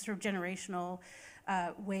 various sort of generational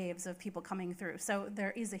waves of people coming through. So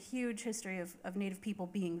there is a huge history of Native people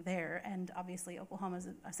being there, and obviously Oklahoma is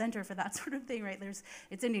a center for that sort of thing, right?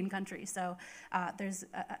 It's Indian country, so there's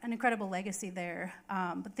an incredible legacy there.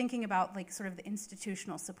 But thinking about like sort of the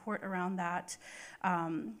institutional support around that,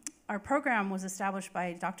 our program was established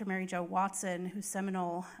by Dr. Mary Jo Watson, who's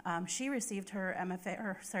seminal. She received her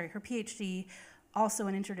her PhD also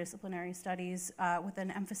in interdisciplinary studies with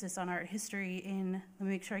an emphasis on art history in, let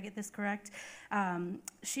me make sure I get this correct.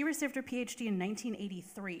 She received her PhD in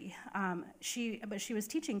 1983. But she was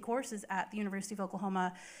teaching courses at the University of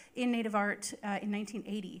Oklahoma in Native art in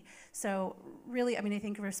 1980. So really, I mean, I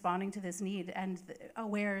think responding to this need and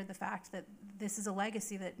aware of the fact that this is a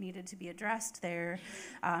legacy that needed to be addressed there.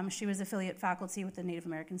 She was affiliate faculty with the Native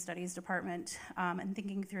American Studies Department, and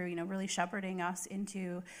thinking through, really shepherding us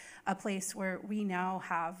into a place where we now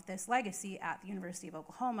have this legacy at the University of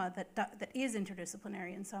Oklahoma that is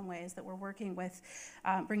interdisciplinary in some ways, that we're working with,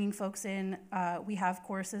 bringing folks in. We have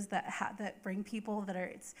courses that bring people that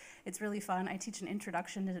are, it's really fun. I teach an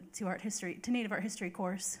introduction to art history, to Native art history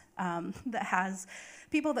course that has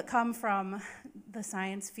people that come from the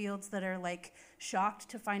science fields that are like shocked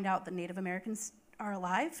to find out that Native Americans are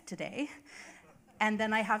alive today. And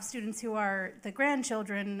then I have students who are the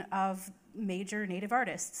grandchildren of major Native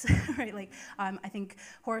artists, right? Like, I think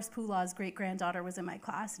Horace Pulaw's great-granddaughter was in my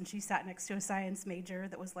class, and she sat next to a science major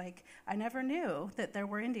that was like, I never knew that there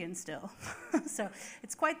were Indians still. So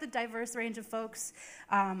it's quite the diverse range of folks.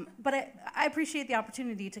 But I appreciate the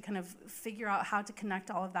opportunity to kind of figure out how to connect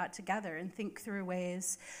all of that together and think through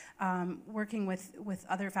ways, working with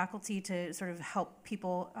other faculty to sort of help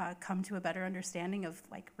people come to a better understanding of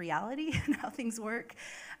like reality and how things work.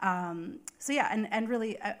 So yeah, and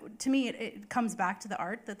really, to me, it comes back to the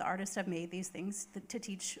art, that the artists have made these things to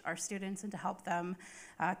teach our students and to help them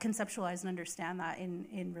conceptualize and understand that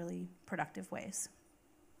in really productive ways.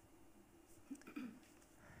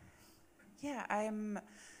 Yeah,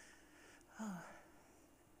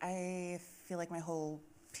 I feel like my whole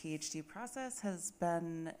PhD process has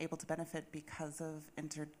been able to benefit because of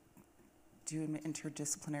doing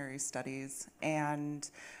interdisciplinary studies,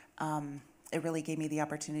 and it really gave me the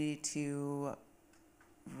opportunity to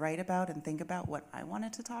write about and think about what I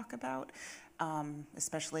wanted to talk about,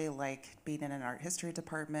 especially like being in an art history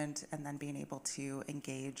department and then being able to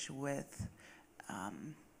engage with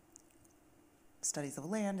studies of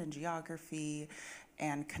land and geography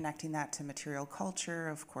and connecting that to material culture.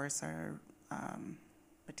 Of course, our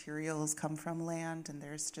materials come from land, and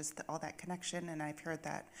there's just all that connection, and I've heard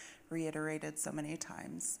that reiterated so many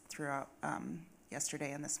times throughout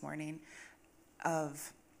yesterday and this morning.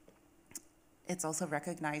 It's also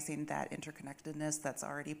recognizing that interconnectedness that's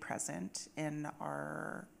already present in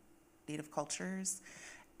our Native cultures,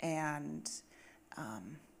 and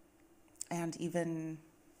even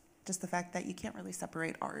just the fact that you can't really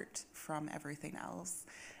separate art from everything else,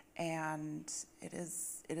 and it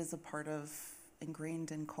is a part of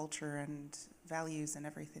ingrained in culture and values and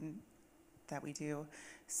everything that we do.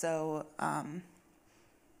 So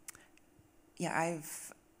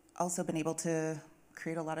I've also been able to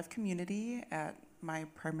create a lot of community at my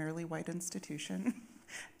primarily white institution,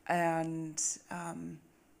 and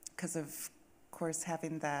because of course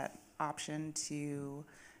having that option to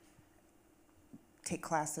take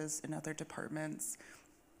classes in other departments,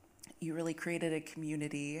 you really created a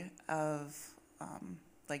community of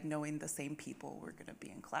like knowing the same people were going to be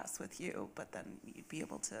in class with you, but then you'd be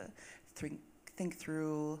able to think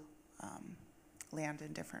through land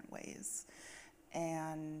in different ways.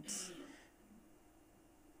 And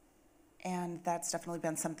that's definitely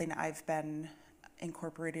been something I've been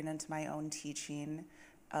incorporating into my own teaching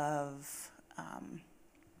of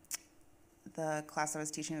the class I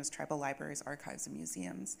was teaching was Tribal Libraries, Archives, and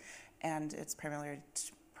Museums, and it's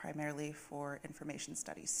primarily for information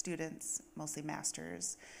studies students, mostly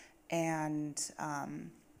masters, and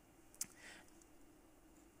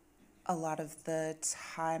a lot of the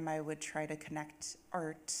time I would try to connect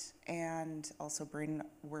art and also bring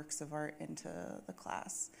works of art into the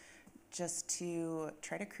class, just to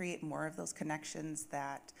try to create more of those connections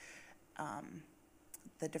that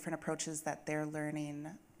the different approaches that they're learning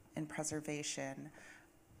in preservation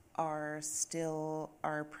are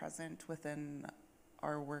present within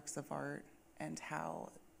our works of art, and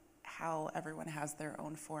how everyone has their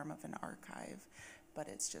own form of an archive, but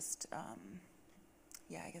it's just,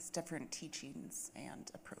 I guess different teachings and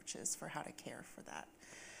approaches for how to care for that.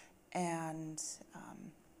 And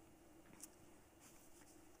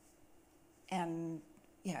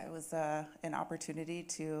it was an opportunity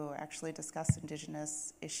to actually discuss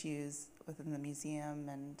Indigenous issues within the museum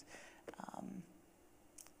and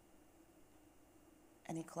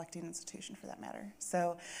any collecting institution for that matter.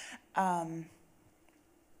 So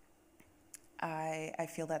I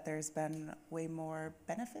feel that there's been way more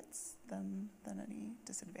benefits than any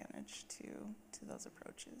disadvantage to those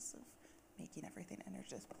approaches of making everything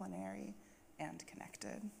interdisciplinary and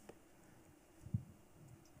connected.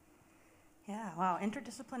 Yeah, wow,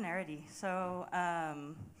 interdisciplinarity. So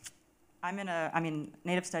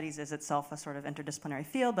Native Studies is itself a sort of interdisciplinary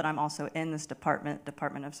field, but I'm also in this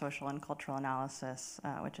Department of Social and Cultural Analysis,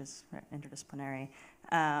 which is interdisciplinary.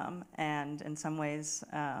 And in some ways,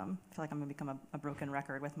 I feel like I'm going to become a broken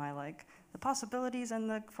record with my the possibilities and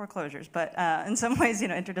the foreclosures. But in some ways,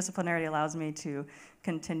 interdisciplinarity allows me to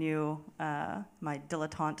continue my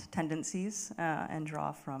dilettante tendencies and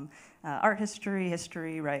draw from art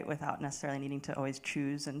history, right, without necessarily needing to always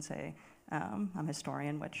choose and say I'm a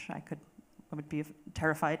historian, which I would be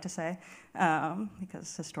terrified to say,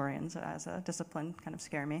 because historians as a discipline kind of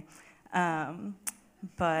scare me.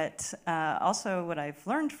 But also what I've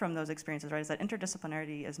learned from those experiences, right, is that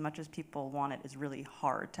interdisciplinarity, as much as people want it, is really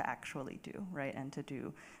hard to actually do, right, and to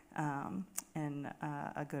do in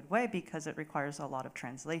a good way, because it requires a lot of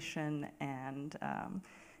translation and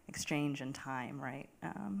exchange and time, right?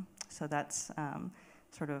 So that's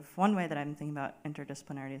sort of one way that I'm thinking about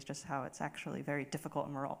interdisciplinarity, is just how it's actually very difficult,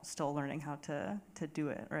 and we're all still learning how to do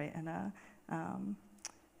it, right, in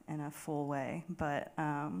a full way. But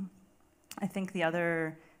I think the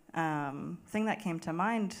other thing that came to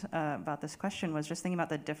mind about this question was just thinking about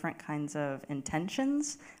the different kinds of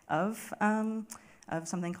intentions of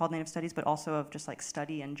something called Native Studies, but also of just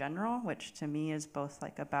study in general, which to me is both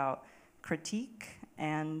about critique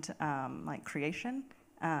and creation.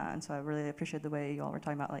 And so I really appreciate the way you all were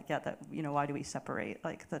talking about that why do we separate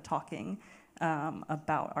the talking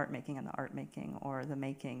about art making and the art making, or the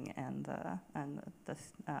making and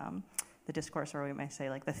the discourse, or we may say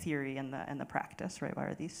the theory and the practice, right? Why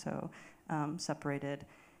are these so separated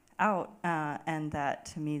out? And that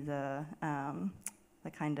to me the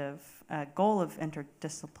kind of goal of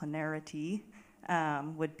interdisciplinarity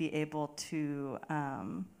would be able to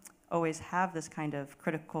always have this kind of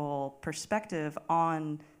critical perspective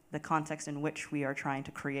on the context in which we are trying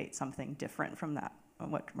to create something different from that,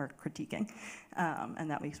 what we're critiquing. And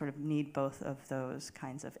that we sort of need both of those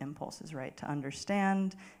kinds of impulses, right, to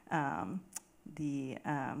understand the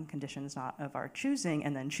conditions not of our choosing,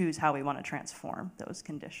 and then choose how we want to transform those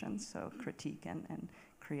conditions. So critique and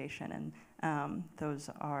creation. And those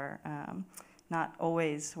are not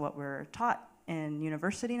always what we're taught in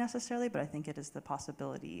university necessarily, but I think it is the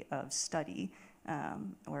possibility of study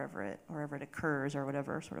wherever it occurs, or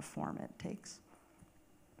whatever sort of form it takes.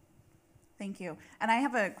 Thank you. And I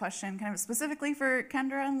have a question kind of specifically for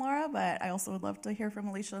Kendra and Lara, but I also would love to hear from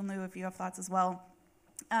Alicia and Lou if you have thoughts as well.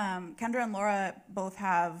 Kendra and Lara both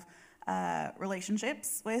have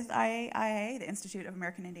relationships with IAIA, the Institute of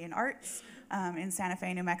American Indian Arts, in Santa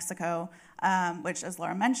Fe, New Mexico, which, as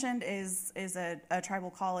Lara mentioned, is a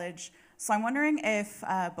tribal college. So I'm wondering if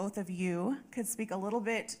both of you could speak a little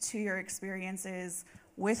bit to your experiences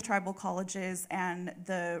with tribal colleges and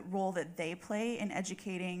the role that they play in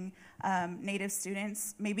educating Native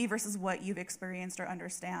students, maybe versus what you've experienced or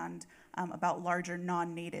understand about larger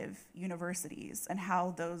non-Native universities, and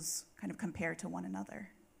how those kind of compare to one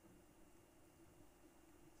another.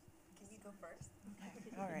 Can you go first?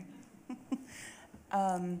 Okay. All right.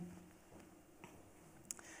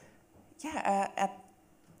 At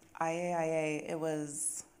IAIA, it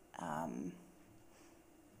was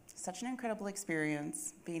such an incredible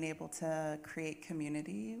experience being able to create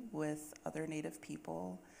community with other Native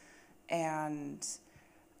people. And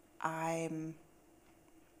I'm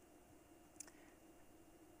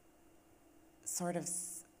sort of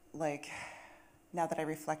now that I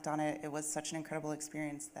reflect on it, it was such an incredible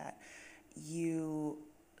experience that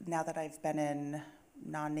now that I've been in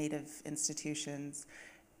non-Native institutions,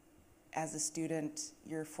 as a student,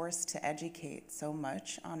 you're forced to educate so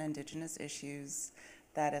much on Indigenous issues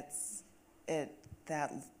that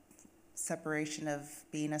that separation of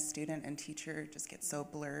being a student and teacher just gets so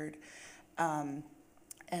blurred. And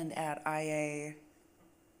at IA,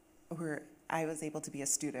 where I was able to be a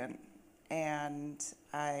student, and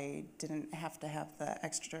I didn't have to have the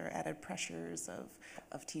extra added pressures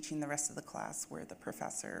of teaching the rest of the class where the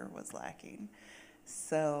professor was lacking.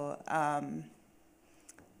 So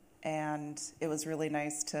And it was really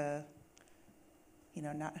nice to,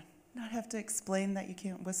 not have to explain that you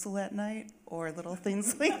can't whistle at night or little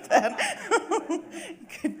things like that.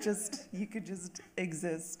 You could just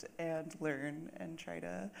exist and learn and try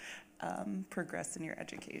to progress in your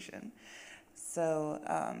education. So,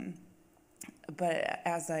 but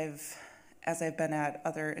as I've been at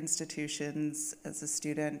other institutions as a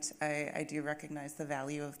student, I do recognize the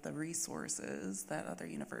value of the resources that other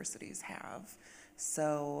universities have.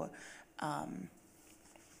 So,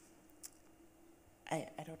 I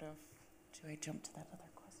don't know do I jump to that other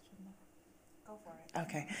question? Go for it.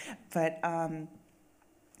 Okay, but I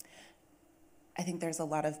think there's a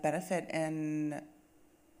lot of benefit in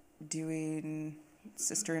doing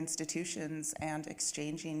sister institutions and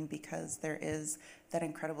exchanging, because there is that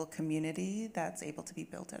incredible community that's able to be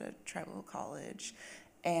built at a tribal college.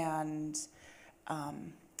 And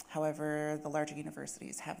however, the larger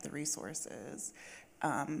universities have the resources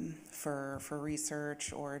for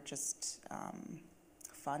research or just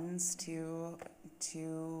funds to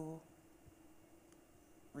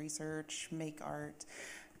research, make art,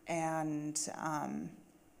 and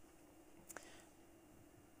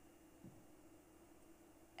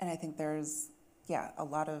I think there's a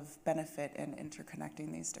lot of benefit in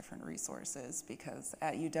interconnecting these different resources, because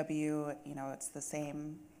at UW, it's the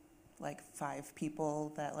same 5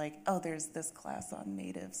 people that there's this class on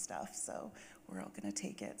Native stuff, so we're all going to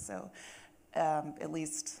take it. So at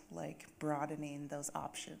least broadening those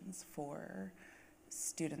options for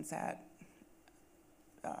students at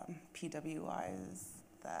PWIs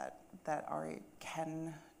that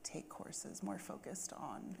can take courses more focused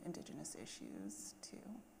on Indigenous issues too.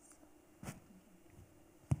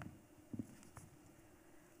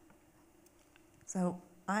 So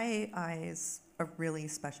I is a really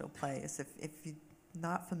special place. If you're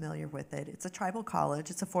not familiar with it, it's a tribal college.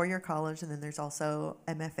 It's a 4-year college, and then there's also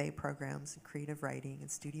MFA programs in creative writing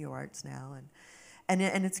and studio arts now, and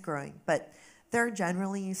it's growing. But there are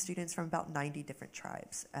generally students from about 90 different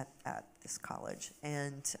tribes at this college,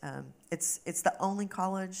 and it's the only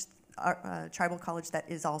college, tribal college, that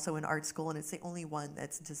is also an art school, and it's the only one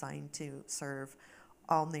that's designed to serve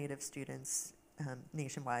all Native students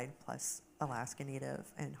nationwide, plus Alaska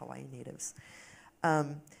Native and Hawaii Natives.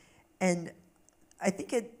 And I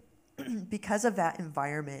think because of that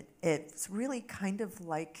environment, it's really kind of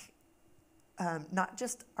like not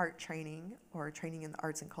just art training or training in the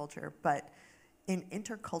arts and culture, but in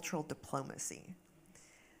intercultural diplomacy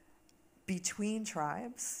between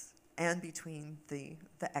tribes and between the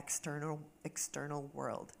external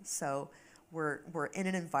world. So we're in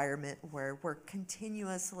an environment where we're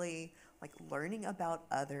continuously learning about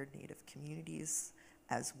other Native communities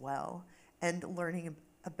as well, and learning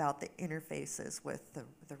about the interfaces with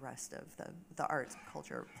the rest of the arts,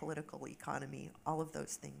 culture, political economy, all of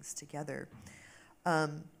those things together.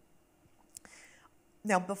 Now,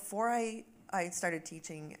 before I started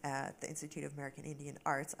teaching at the Institute of American Indian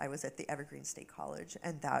Arts, I was at the Evergreen State College,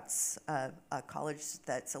 and that's a college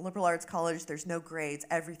that's a liberal arts college. There's no grades.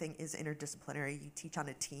 Everything is interdisciplinary. You teach on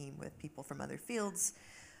a team with people from other fields.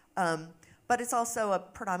 But it's also a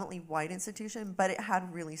predominantly white institution, but it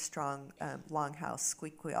had really strong longhouse,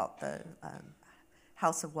 squeakquealt, the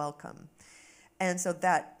house of welcome. And so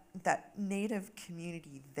that Native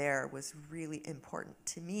community there was really important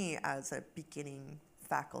to me as a beginning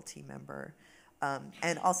faculty member,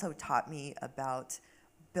 and also taught me about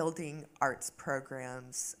building arts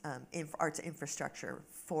programs, arts infrastructure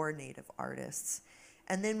for Native artists.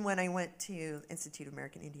 And then when I went to Institute of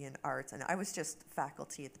American Indian Arts, and I was just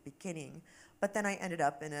faculty at the beginning, but then I ended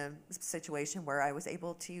up in a situation where I was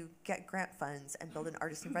able to get grant funds and build an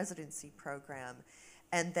artist in residency program.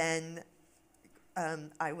 And then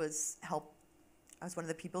I was one of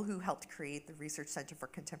the people who helped create the Research Center for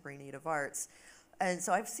Contemporary Native Arts. And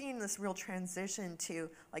so I've seen this real transition to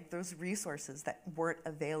those resources that weren't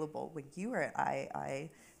available when you were at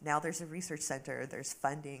II. Now there's a research center, there's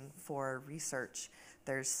funding for research,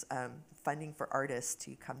 there's funding for artists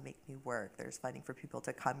to come make new work, there's funding for people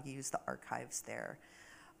to come use the archives there.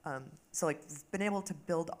 So we've been able to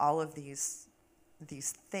build all of these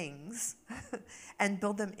things and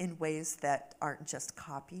build them in ways that aren't just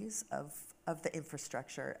copies of the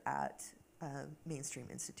infrastructure at mainstream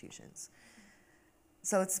institutions.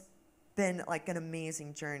 So it's been an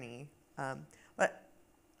amazing journey.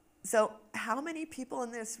 So how many people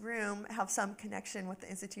in this room have some connection with the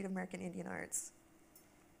Institute of American Indian Arts?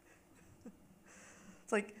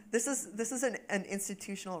 It's this is an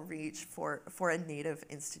institutional reach for a Native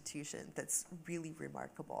institution that's really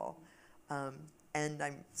remarkable. And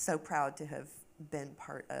I'm so proud to have been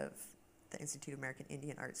part of the Institute of American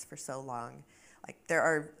Indian Arts for so long. like there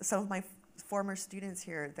are some of my former students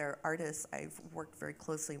here, they're artists I've worked very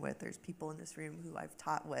closely with. There's people in this room who I've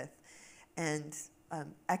taught with, and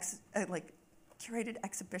like curated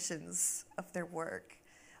exhibitions of their work.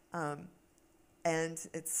 And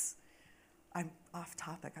I'm off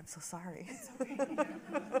topic, I'm so sorry.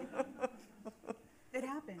 It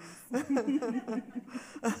happens.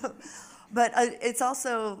 But it's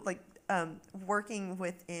also like working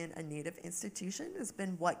within a Native institution has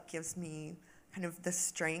been what gives me kind of the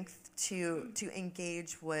strength to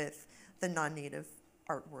engage with the non-Native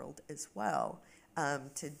art world as well,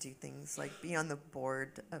 to do things like be on the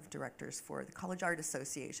board of directors for the College Art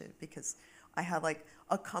Association, because I have like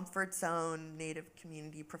a comfort zone Native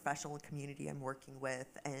community, professional community I'm working with,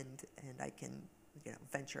 and I can, you know,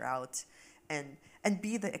 venture out and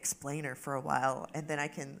be the explainer for a while, and then I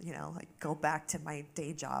can, you know, like go back to my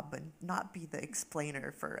day job and not be the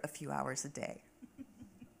explainer for a few hours a day.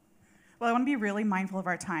 Well, I want to be really mindful of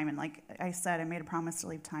our time, and like I said, I made a promise to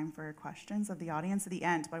leave time for questions of the audience at the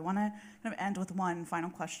end, but I want to kind of end with one final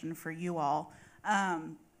question for you all.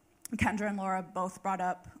 Kendra and Lara both brought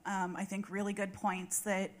up, I think, really good points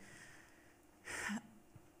that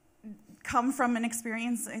come from an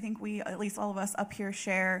experience I think we, at least all of us up here,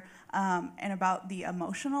 share, and about the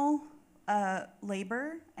emotional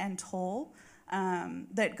labor and toll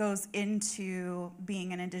that goes into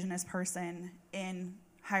being an Indigenous person in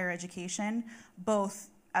higher education,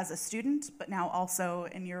 both as a student, but now also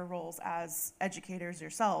in your roles as educators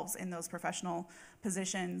yourselves in those professional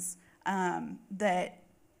positions, that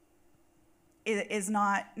is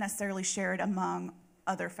not necessarily shared among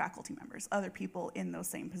other faculty members, other people in those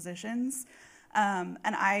same positions. And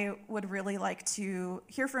I would really like to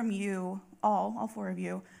hear from you all four of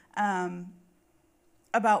you,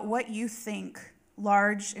 about what you think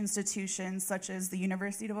large institutions such as the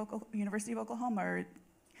University of Oklahoma or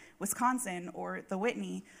Wisconsin or the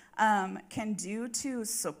Whitney can do to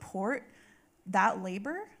support that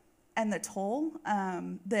labor and the toll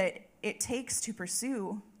that it takes to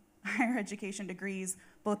pursue higher education degrees,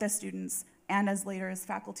 both as students and as later as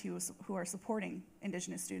faculty who are supporting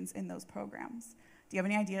Indigenous students in those programs. Do you have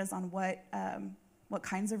any ideas on what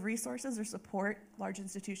kinds of resources or support large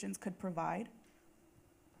institutions could provide?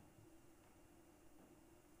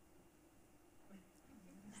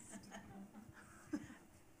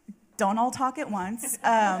 Don't all talk at once.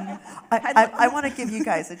 I want to give you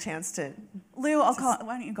guys a chance to. Lou, why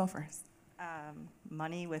don't you go first?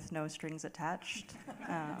 Money with no strings attached.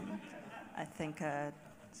 I think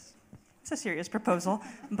it's a serious proposal,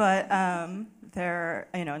 but there,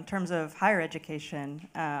 you know, in terms of higher education,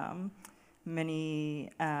 many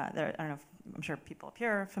there. I don't know. I'm sure people up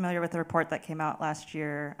here are familiar with the report that came out last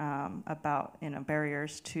year about, you know,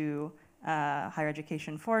 barriers to higher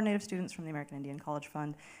education for Native students from the American Indian College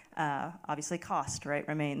Fund. Obviously, cost, right,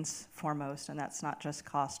 remains foremost, and that's not just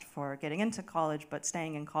cost for getting into college, but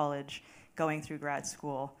staying in college, going through grad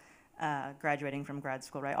school, graduating from grad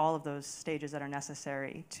school, right? All of those stages that are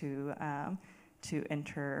necessary to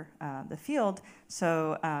enter the field.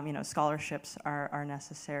 So, you know, scholarships are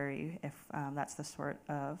necessary if that's the sort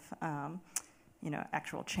of you know,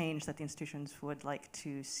 actual change that the institutions would like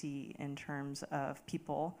to see in terms of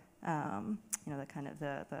people. You know, the kind of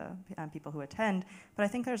the people who attend. But I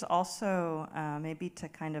think there's also maybe to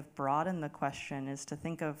kind of broaden the question is to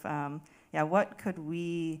think of, what could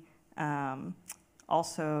we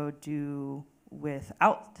also do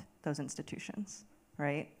without those institutions,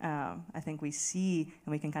 right? I think we see,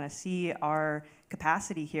 and we can kind of see our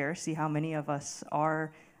capacity here, see how many of us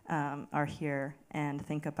are here, and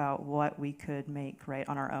think about what we could make right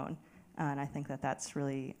on our own. And I think that that's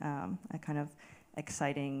really a kind of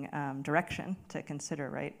exciting direction to consider,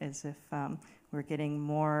 right? Is if we're getting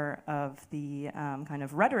more of the kind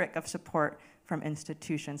of rhetoric of support from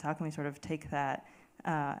institutions, how can we sort of take that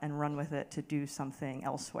and run with it to do something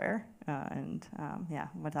elsewhere, and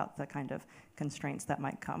without the kind of constraints that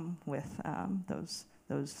might come with those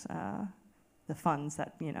the funds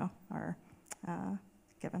that, you know, are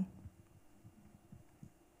given.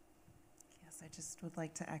 Yes, I just would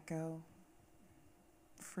like to echo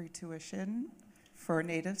free tuition for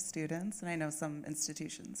Native students, and I know some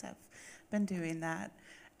institutions have been doing that.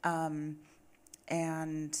 I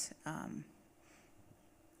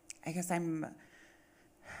guess I'm,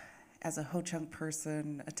 as a Ho-Chunk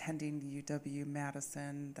person attending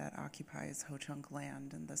UW-Madison that occupies Ho-Chunk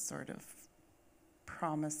land, and the sort of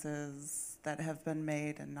promises that have been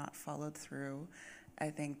made and not followed through,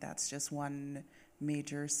 I think that's just one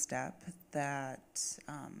major step that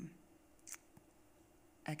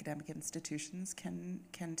academic institutions can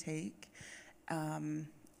take,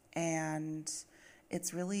 and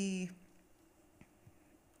it's really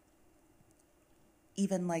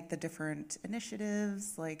even like the different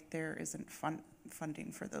initiatives, like there isn't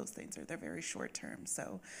funding for those things, or they're very short term.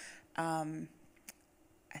 So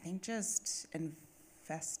I think just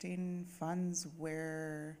investing funds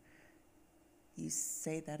where you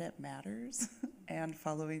say that it matters and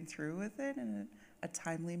following through with it in a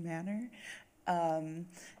timely manner.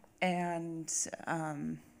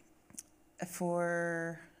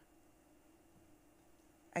 For,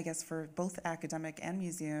 I guess, for both academic and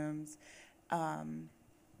museums,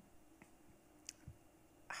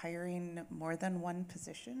 hiring more than one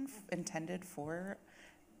position intended for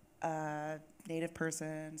a Native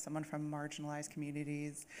person, someone from marginalized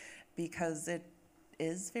communities, because it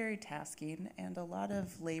is very tasking, and a lot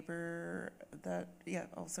of labor that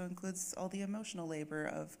also includes all the emotional labor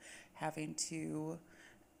of having to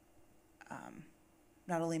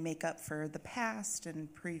not only make up for the past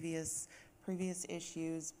and previous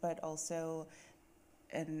issues, but also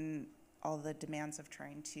in all the demands of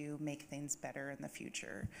trying to make things better in the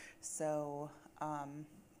future. So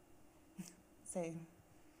say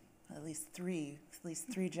at least three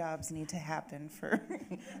jobs need to happen for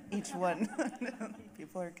each one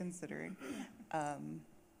people are considering.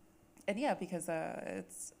 Because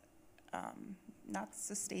it's not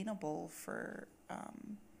sustainable for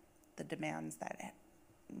the demands that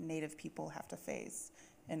Native people have to face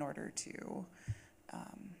in order to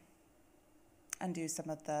undo some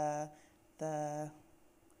of the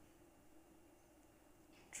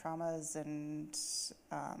traumas and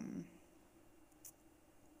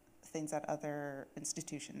things that other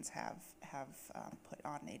institutions have put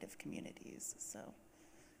on Native communities. So,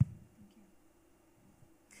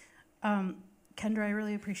 Kendra, I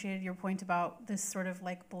really appreciated your point about this sort of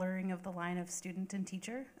like blurring of the line of student and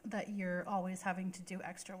teacher, that you're always having to do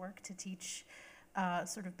extra work to teach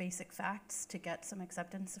sort of basic facts to get some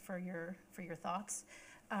acceptance for your thoughts.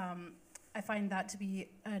 I find that to be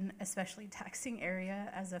an especially taxing area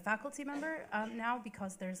as a faculty member now,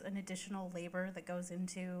 because there's an additional labor that goes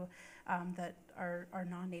into that our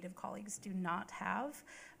non-Native colleagues do not have.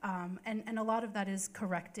 And a lot of that is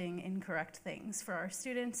correcting incorrect things for our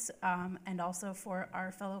students and also for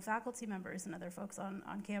our fellow faculty members and other folks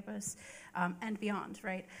on campus and beyond,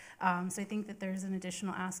 right? So I think that there's an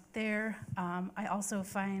additional ask there. I also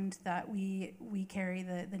find that we carry,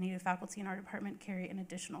 the Native faculty in our department carry an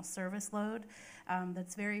additional service load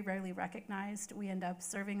that's very rarely recognized. We end up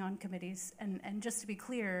serving on committees, and just to be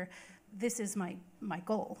clear, this is my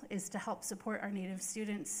goal, is to help support our Native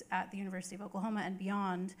students at the University of Oklahoma and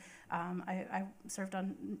beyond. I served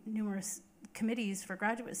on numerous committees for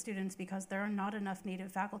graduate students because there are not enough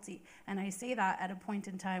Native faculty. And I say that at a point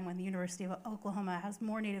in time when the University of Oklahoma has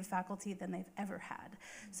more Native faculty than they've ever had.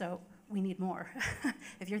 So we need more.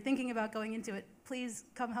 If you're thinking about going into it, please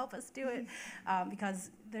come help us do it, because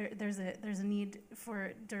there's a need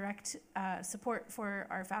for direct support for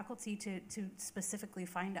our faculty to specifically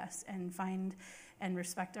find us and find and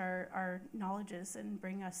respect our knowledges and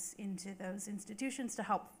bring us into those institutions to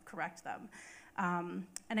help correct them.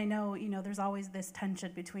 And I know, there's always this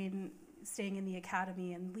tension between staying in the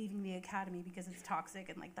academy and leaving the academy because it's toxic,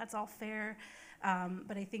 and that's all fair.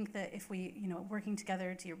 But I think that if we, working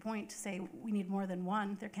together, to your point, to say we need more than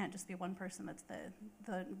one, there can't just be one person that's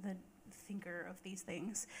the thinker of these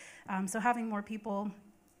things. So having more people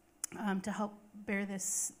to help bear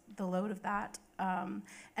the load of that,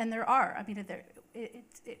 and there are,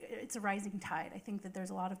 it's a rising tide. I think that there's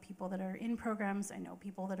a lot of people that are in programs. I know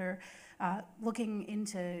people that are looking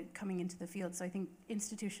into coming into the field. So I think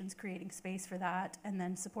institutions creating space for that and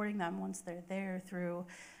then supporting them once they're there through,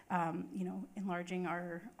 enlarging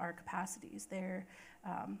our capacities.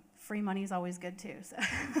 Free money is always good too. So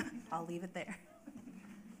I'll leave it there.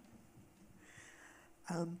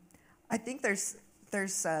 I think there's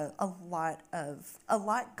a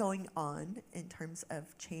lot going on in terms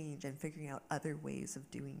of change and figuring out other ways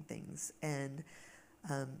of doing things. And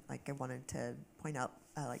I wanted to point out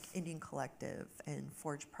Indian Collective and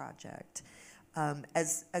Forge Project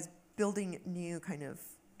as building new kind of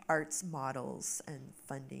arts models and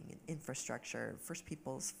funding and infrastructure. First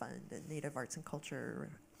Peoples Fund and Native Arts and Culture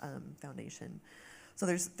Foundation. So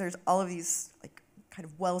there's all of these kind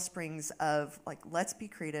of well springs of let's be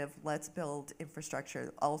creative, let's build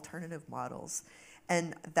infrastructure, alternative models.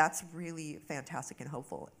 And that's really fantastic and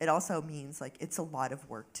hopeful. It also means it's a lot of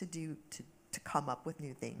work to do to come up with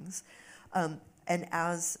new things. And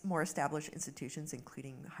as more established institutions,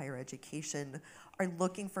 including higher education, are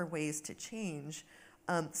looking for ways to change,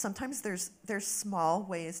 sometimes there's small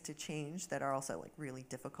ways to change that are also really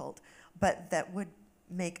difficult, but that would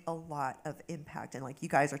make a lot of impact. And like you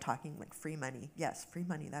guys are talking like free money. Yes, free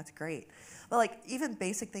money, that's great. But like even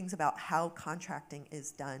basic things about how contracting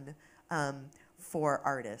is done for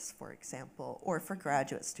artists, for example, or for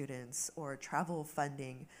graduate students, or travel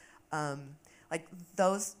funding. Like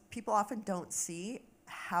those people often don't see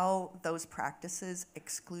how those practices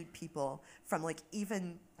exclude people from like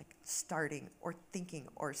even like starting or thinking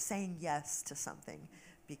or saying yes to something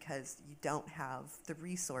because you don't have the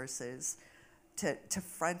resources to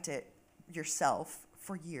front it yourself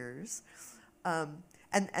for years. And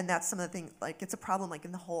that's some of the things, like it's a problem like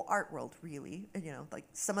in the whole art world, really. And, you know, like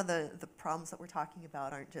some of the problems that we're talking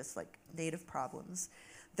about aren't just like Native problems.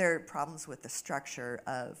 They're problems with the structure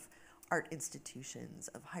of art institutions,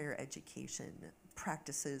 of higher education,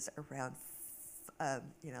 practices around,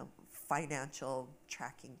 you know, financial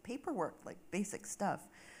tracking, paperwork, like basic stuff.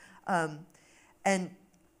 And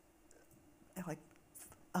like,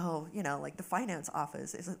 oh, you know, like the finance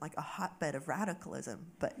office isn't like a hotbed of radicalism,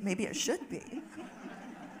 but maybe it should be.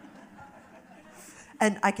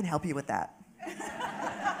 And I can help you with that.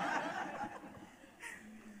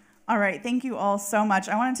 All right, thank you all so much.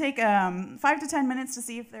 I want to take 5 to 10 minutes to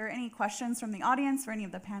see if there are any questions from the audience for any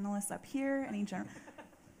of the panelists up here.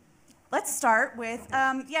 Let's start with,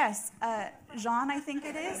 Jean, I think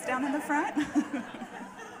it is, down in the front.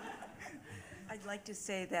 I'd like to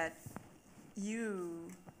say that you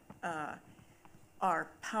are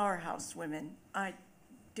powerhouse women. I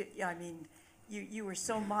mean, you were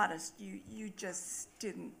so modest. You just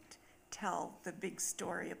didn't tell the big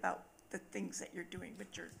story about the things that you're doing,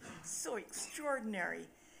 which are so extraordinary.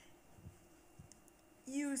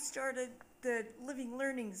 You started the Living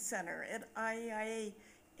Learning Center at IIA,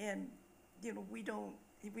 and you know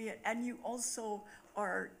and you also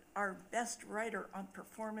are our best writer on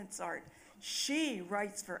performance art. She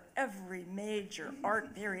writes for every major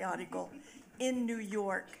art periodical in New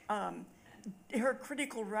York. Her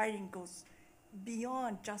critical writing goes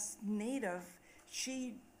beyond just Native.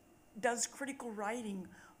 She does critical writing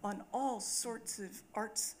on all sorts of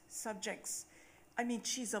arts subjects. I mean,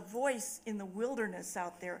 she's a voice in the wilderness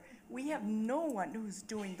out there. We have no one who's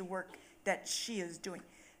doing the work that she is doing.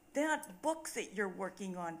 That book that you're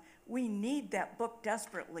working on, we need that book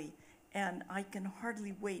desperately, and I can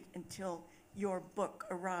hardly wait until your book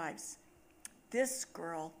arrives. This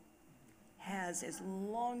girl has, as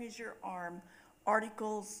long as your arm,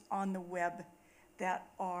 articles on the web that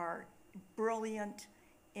are brilliant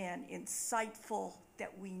and insightful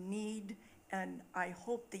that we need, and I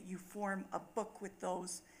hope that you form a book with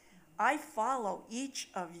those. I follow each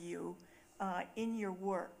of you in your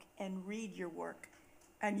work and read your work.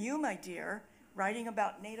 And you, my dear, writing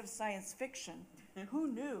about Native science fiction, who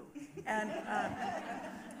knew? And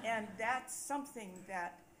that's something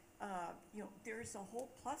that, you know, there's a whole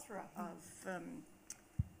plethora of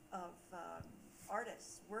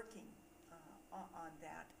artists working on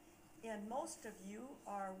that. And most of you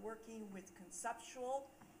are working with conceptual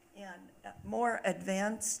and more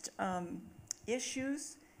advanced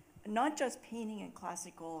issues, not just painting and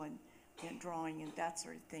classical and drawing and that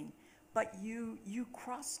sort of thing, but you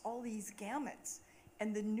cross all these gamuts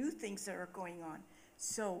and the new things that are going on.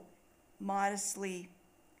 So modestly,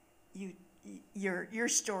 your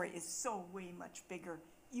story is so way much bigger.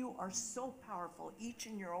 You are so powerful, each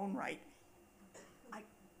in your own right.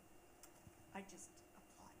 I just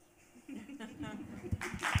applaud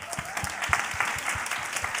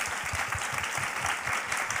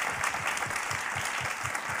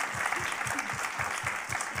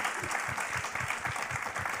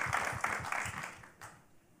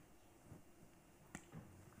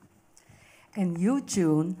And you,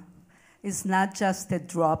 June, is not just a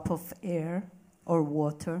drop of air or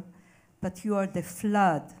water, but you are the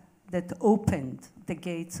flood that opened the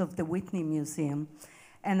gates of the Whitney Museum.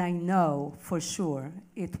 And I know for sure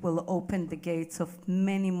it will open the gates of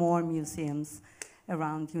many more museums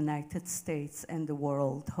around the United States and the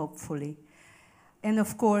world, hopefully. And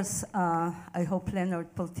of course, I hope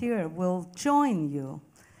Leonard Peltier will join you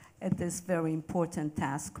at this very important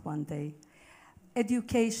task one day.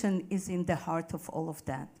 Education is in the heart of all of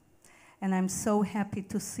that. And I'm so happy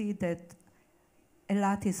to see that a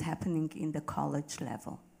lot is happening in the college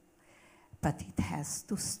level. But it has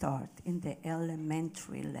to start in the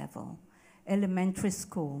elementary level. Elementary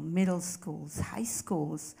school, middle schools, high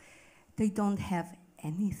schools, they don't have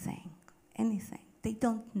anything. They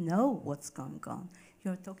don't know what's going on.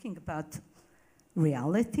 You're talking about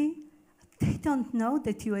reality. They don't know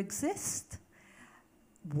that you exist.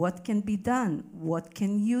 What can be done? What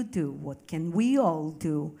can you do? What can we all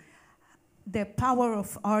do? The power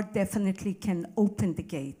of art definitely can open the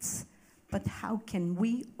gates but how can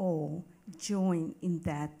we all join in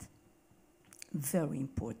that very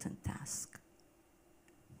important task?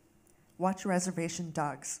 Watch Reservation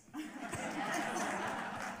Dogs.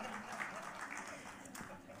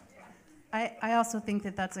 I also think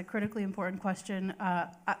that that's a critically important question.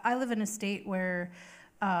 I live in a state where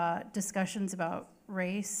discussions about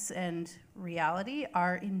race and reality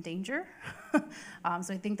are in danger.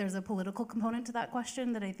 So I think there's a political component to that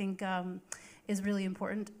question that I think is really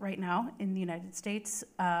important right now in the United States.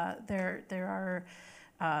 There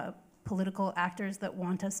are political actors that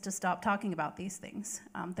want us to stop talking about these things.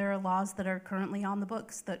 There are laws that are currently on the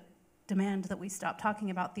books that demand that we stop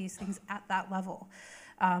talking about these things at that level.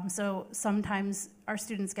 So sometimes our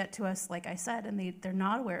students get to us, like I said, and they're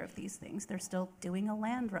not aware of these things. They're still doing a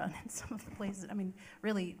land run in some of the places. I mean,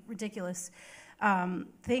 really ridiculous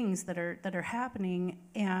things that are happening.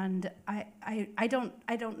 And I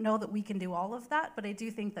don't know that we can do all of that, but I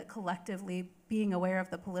do think that collectively being aware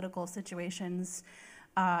of the political situations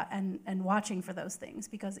and watching for those things,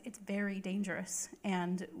 because it's very dangerous.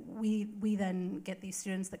 And we then get these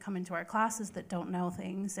students that come into our classes that don't know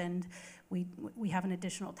things, and we have an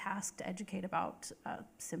additional task to educate about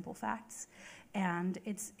simple facts. And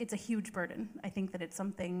it's a huge burden. I think that it's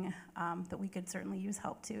something that we could certainly use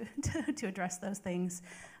help to address those things.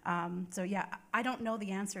 So yeah, I don't know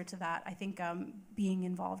the answer to that. I think being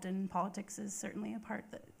involved in politics is certainly a part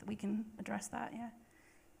that we can address that, yeah.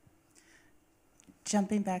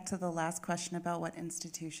 Jumping back to the last question about what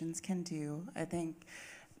institutions can do, I think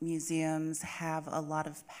museums have a lot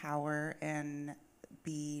of power in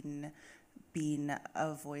being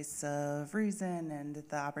a voice of reason and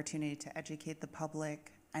the opportunity to educate the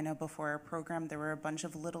public. I know before our program there were a bunch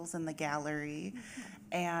of littles in the gallery,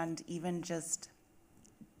 and even just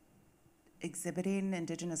exhibiting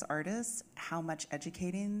Indigenous artists, how much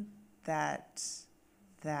educating that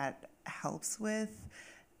helps with.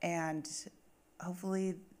 And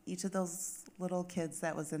hopefully each of those little kids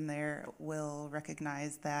that was in there will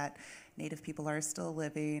recognize that Native people are still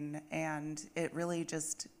living, and it really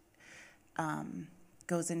just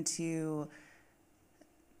goes into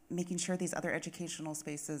making sure these other educational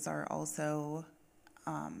spaces are also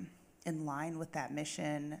in line with that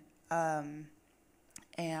mission, and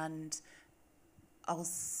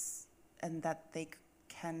that they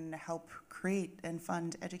can help create and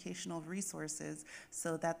fund educational resources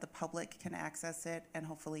so that the public can access it and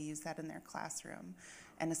hopefully use that in their classroom.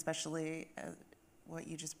 And especially what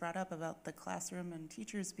you just brought up about the classroom and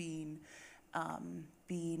teachers being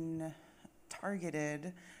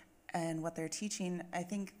targeted and what they're teaching, I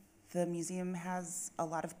think the museum has a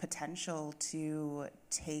lot of potential to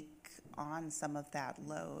take on some of that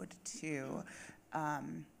load too.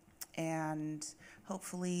 And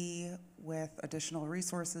hopefully with additional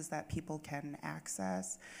resources that people can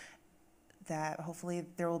access, that hopefully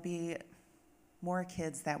there will be more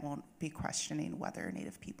kids that won't be questioning whether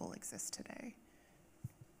Native people exist today.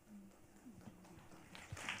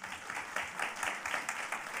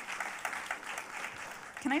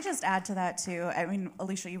 Can I just add to that too? I mean,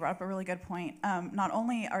 Alicia, you brought up a really good point. Not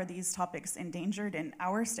only are these topics endangered in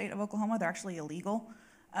our state of Oklahoma, they're actually illegal.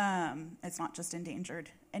 It's not just endangered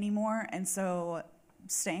anymore. And so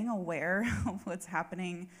staying aware of what's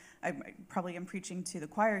happening, I probably am preaching to the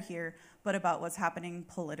choir here, but about what's happening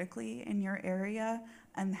politically in your area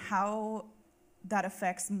and how that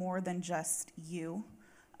affects more than just you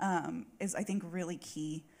is, I think, really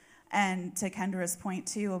key. And to Kendra's point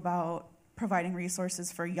too about providing resources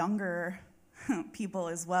for younger people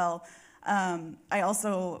as well, I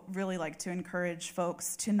also really like to encourage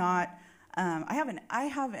folks to not I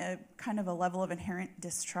have a kind of a level of inherent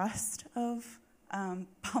distrust of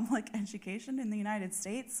public education in the United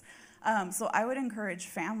States. So I would encourage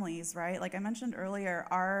families, right? Like I mentioned earlier,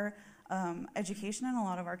 our education in a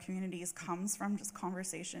lot of our communities comes from just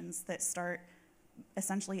conversations that start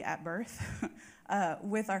essentially at birth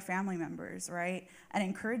with our family members, right? And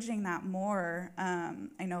encouraging that more.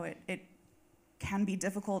 I know it can be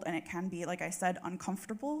difficult and it can be, like I said,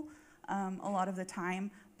 uncomfortable a lot of the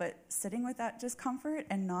time, but sitting with that discomfort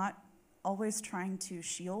and not always trying to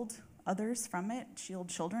shield others from it, shield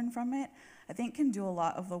children from it, I think can do a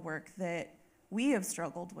lot of the work that we have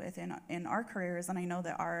struggled with in our careers, and I know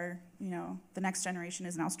that the next generation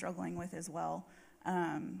is now struggling with as well.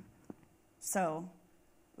 So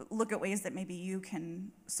look at ways that maybe you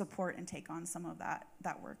can support and take on some of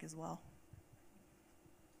that work as well.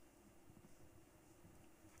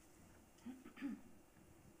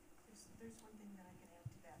 There's one thing that I can add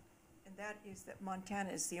to that, and that is that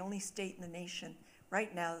Montana is the only state in the nation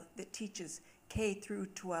right now that teaches K through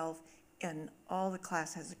 12, and all the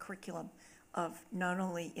class has a curriculum of not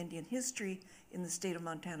only Indian history in the state of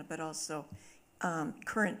Montana, but also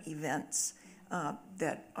current events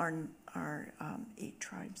that our 8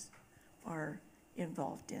 tribes are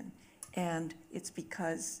involved in. And it's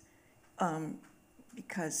because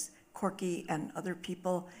Corky and other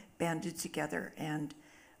people banded together and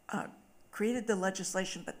created the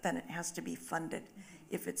legislation, but then it has to be funded.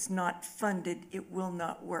 If it's not funded, it will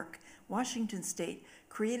not work. Washington State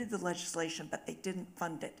created the legislation, but they didn't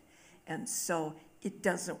fund it. And so it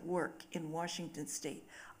doesn't work in Washington State.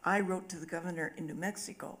 I wrote to the governor in New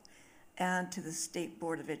Mexico and to the State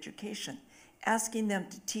Board of Education, asking them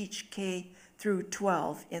to teach K through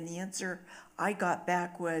 12. And the answer I got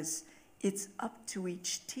back was, it's up to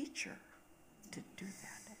each teacher to do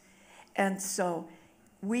that. And so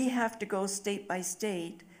we have to go state by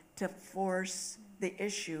state to force the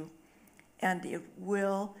issue, and it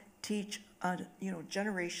will teach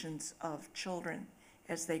generations of children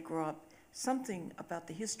as they grow up something about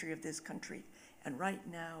the history of this country. And right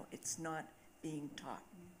now, it's not being taught.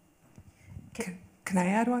 Can I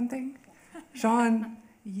add one thing? Jean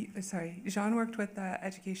worked with the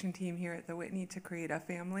education team here at the Whitney to create a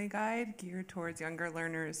family guide geared towards younger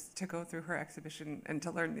learners to go through her exhibition and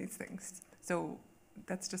to learn these things. So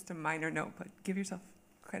that's just a minor note, but give yourself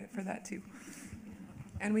credit for that too.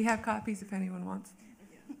 And we have copies if anyone wants.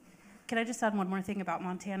 Can I just add one more thing about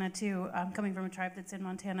Montana, too? Coming from a tribe that's in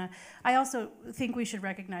Montana, I also think we should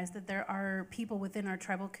recognize that there are people within our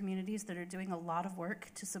tribal communities that are doing a lot of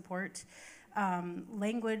work to support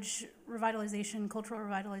language revitalization, cultural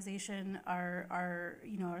revitalization, our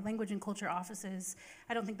language and culture offices.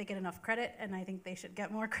 I don't think they get enough credit, and I think they should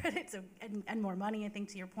get more credit and more money. I think,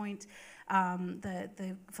 to your point,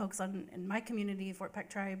 the folks in my community, Fort Peck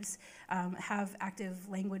Tribes, have active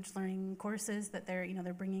language learning courses that they're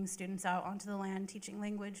bringing students out onto the land, teaching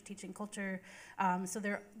language, teaching culture. So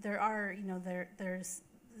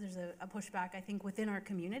there's a pushback, I think, within our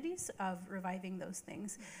communities of reviving those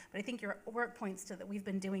things. But I think your work points to that we've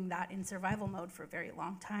been doing that in survival mode for a very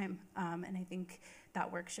long time. And I think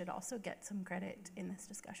that work should also get some credit in this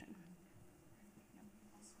discussion.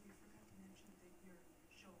 Also, we forgot to mention that your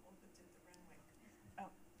show opens at the Renwick. Oh.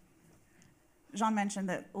 Jean mentioned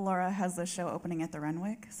that Laura has a show opening at the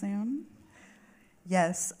Renwick soon.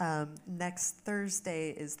 Yes, next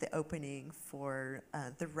Thursday is the opening for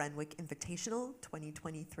the Renwick Invitational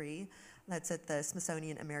 2023. That's at the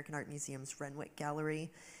Smithsonian American Art Museum's Renwick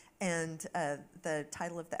Gallery. And the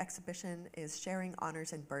title of the exhibition is Sharing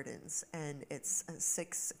Honors and Burdens, and it's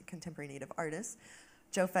 6 contemporary Native artists.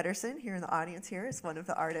 Joe Feddersen, here in the audience here, is one of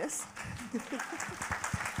the artists.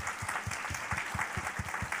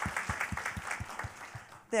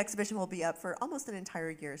 The exhibition will be up for almost an entire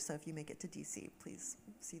year, so if you make it to DC, please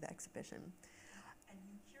see the exhibition. And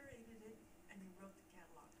you curated it, and you wrote the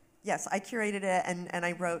catalog. Yes, I curated it, and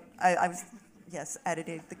I wrote,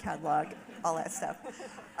 edited the catalog, all that stuff.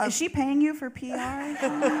 Is she paying you for PR?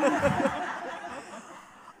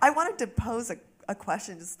 I wanted to pose a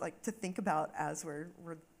question, just like to think about as we're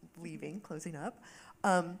leaving, closing up.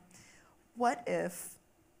 What if,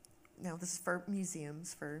 now this is for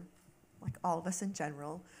museums, for like all of us in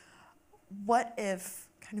general, what if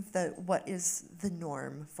what is the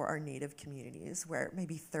norm for our Native communities, where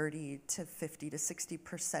maybe 30 to 50 to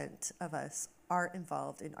 60% of us are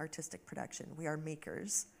involved in artistic production? We are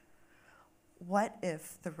makers. What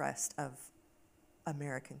if the rest of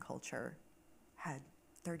American culture had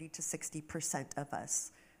 30 to 60% of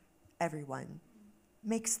us, everyone,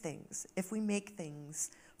 makes things? If we make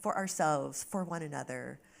things for ourselves, for one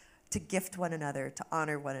another, to gift one another, to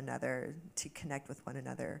honor one another, to connect with one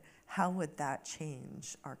another, how would that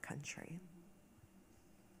change our country?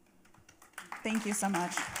 Thank you so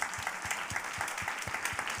much.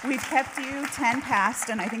 We've kept you 10 past,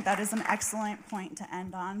 and I think that is an excellent point to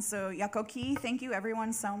end on. So Yakoki, thank you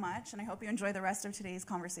everyone so much, and I hope you enjoy the rest of today's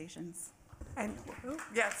conversations. And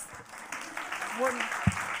yes.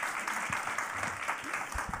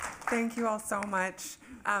 Thank you all so much.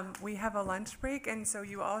 We have a lunch break, and so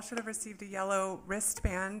you all should have received a yellow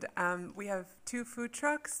wristband. We have 2 food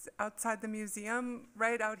trucks outside the museum,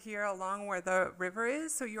 right out here along where the river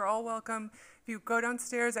is. So you're all welcome. If you go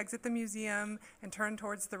downstairs, exit the museum, and turn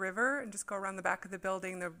towards the river, and just go around the back of the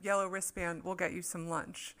building, the yellow wristband will get you some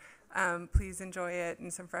lunch. Please enjoy it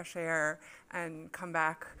and some fresh air, and come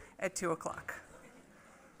back at 2 o'clock.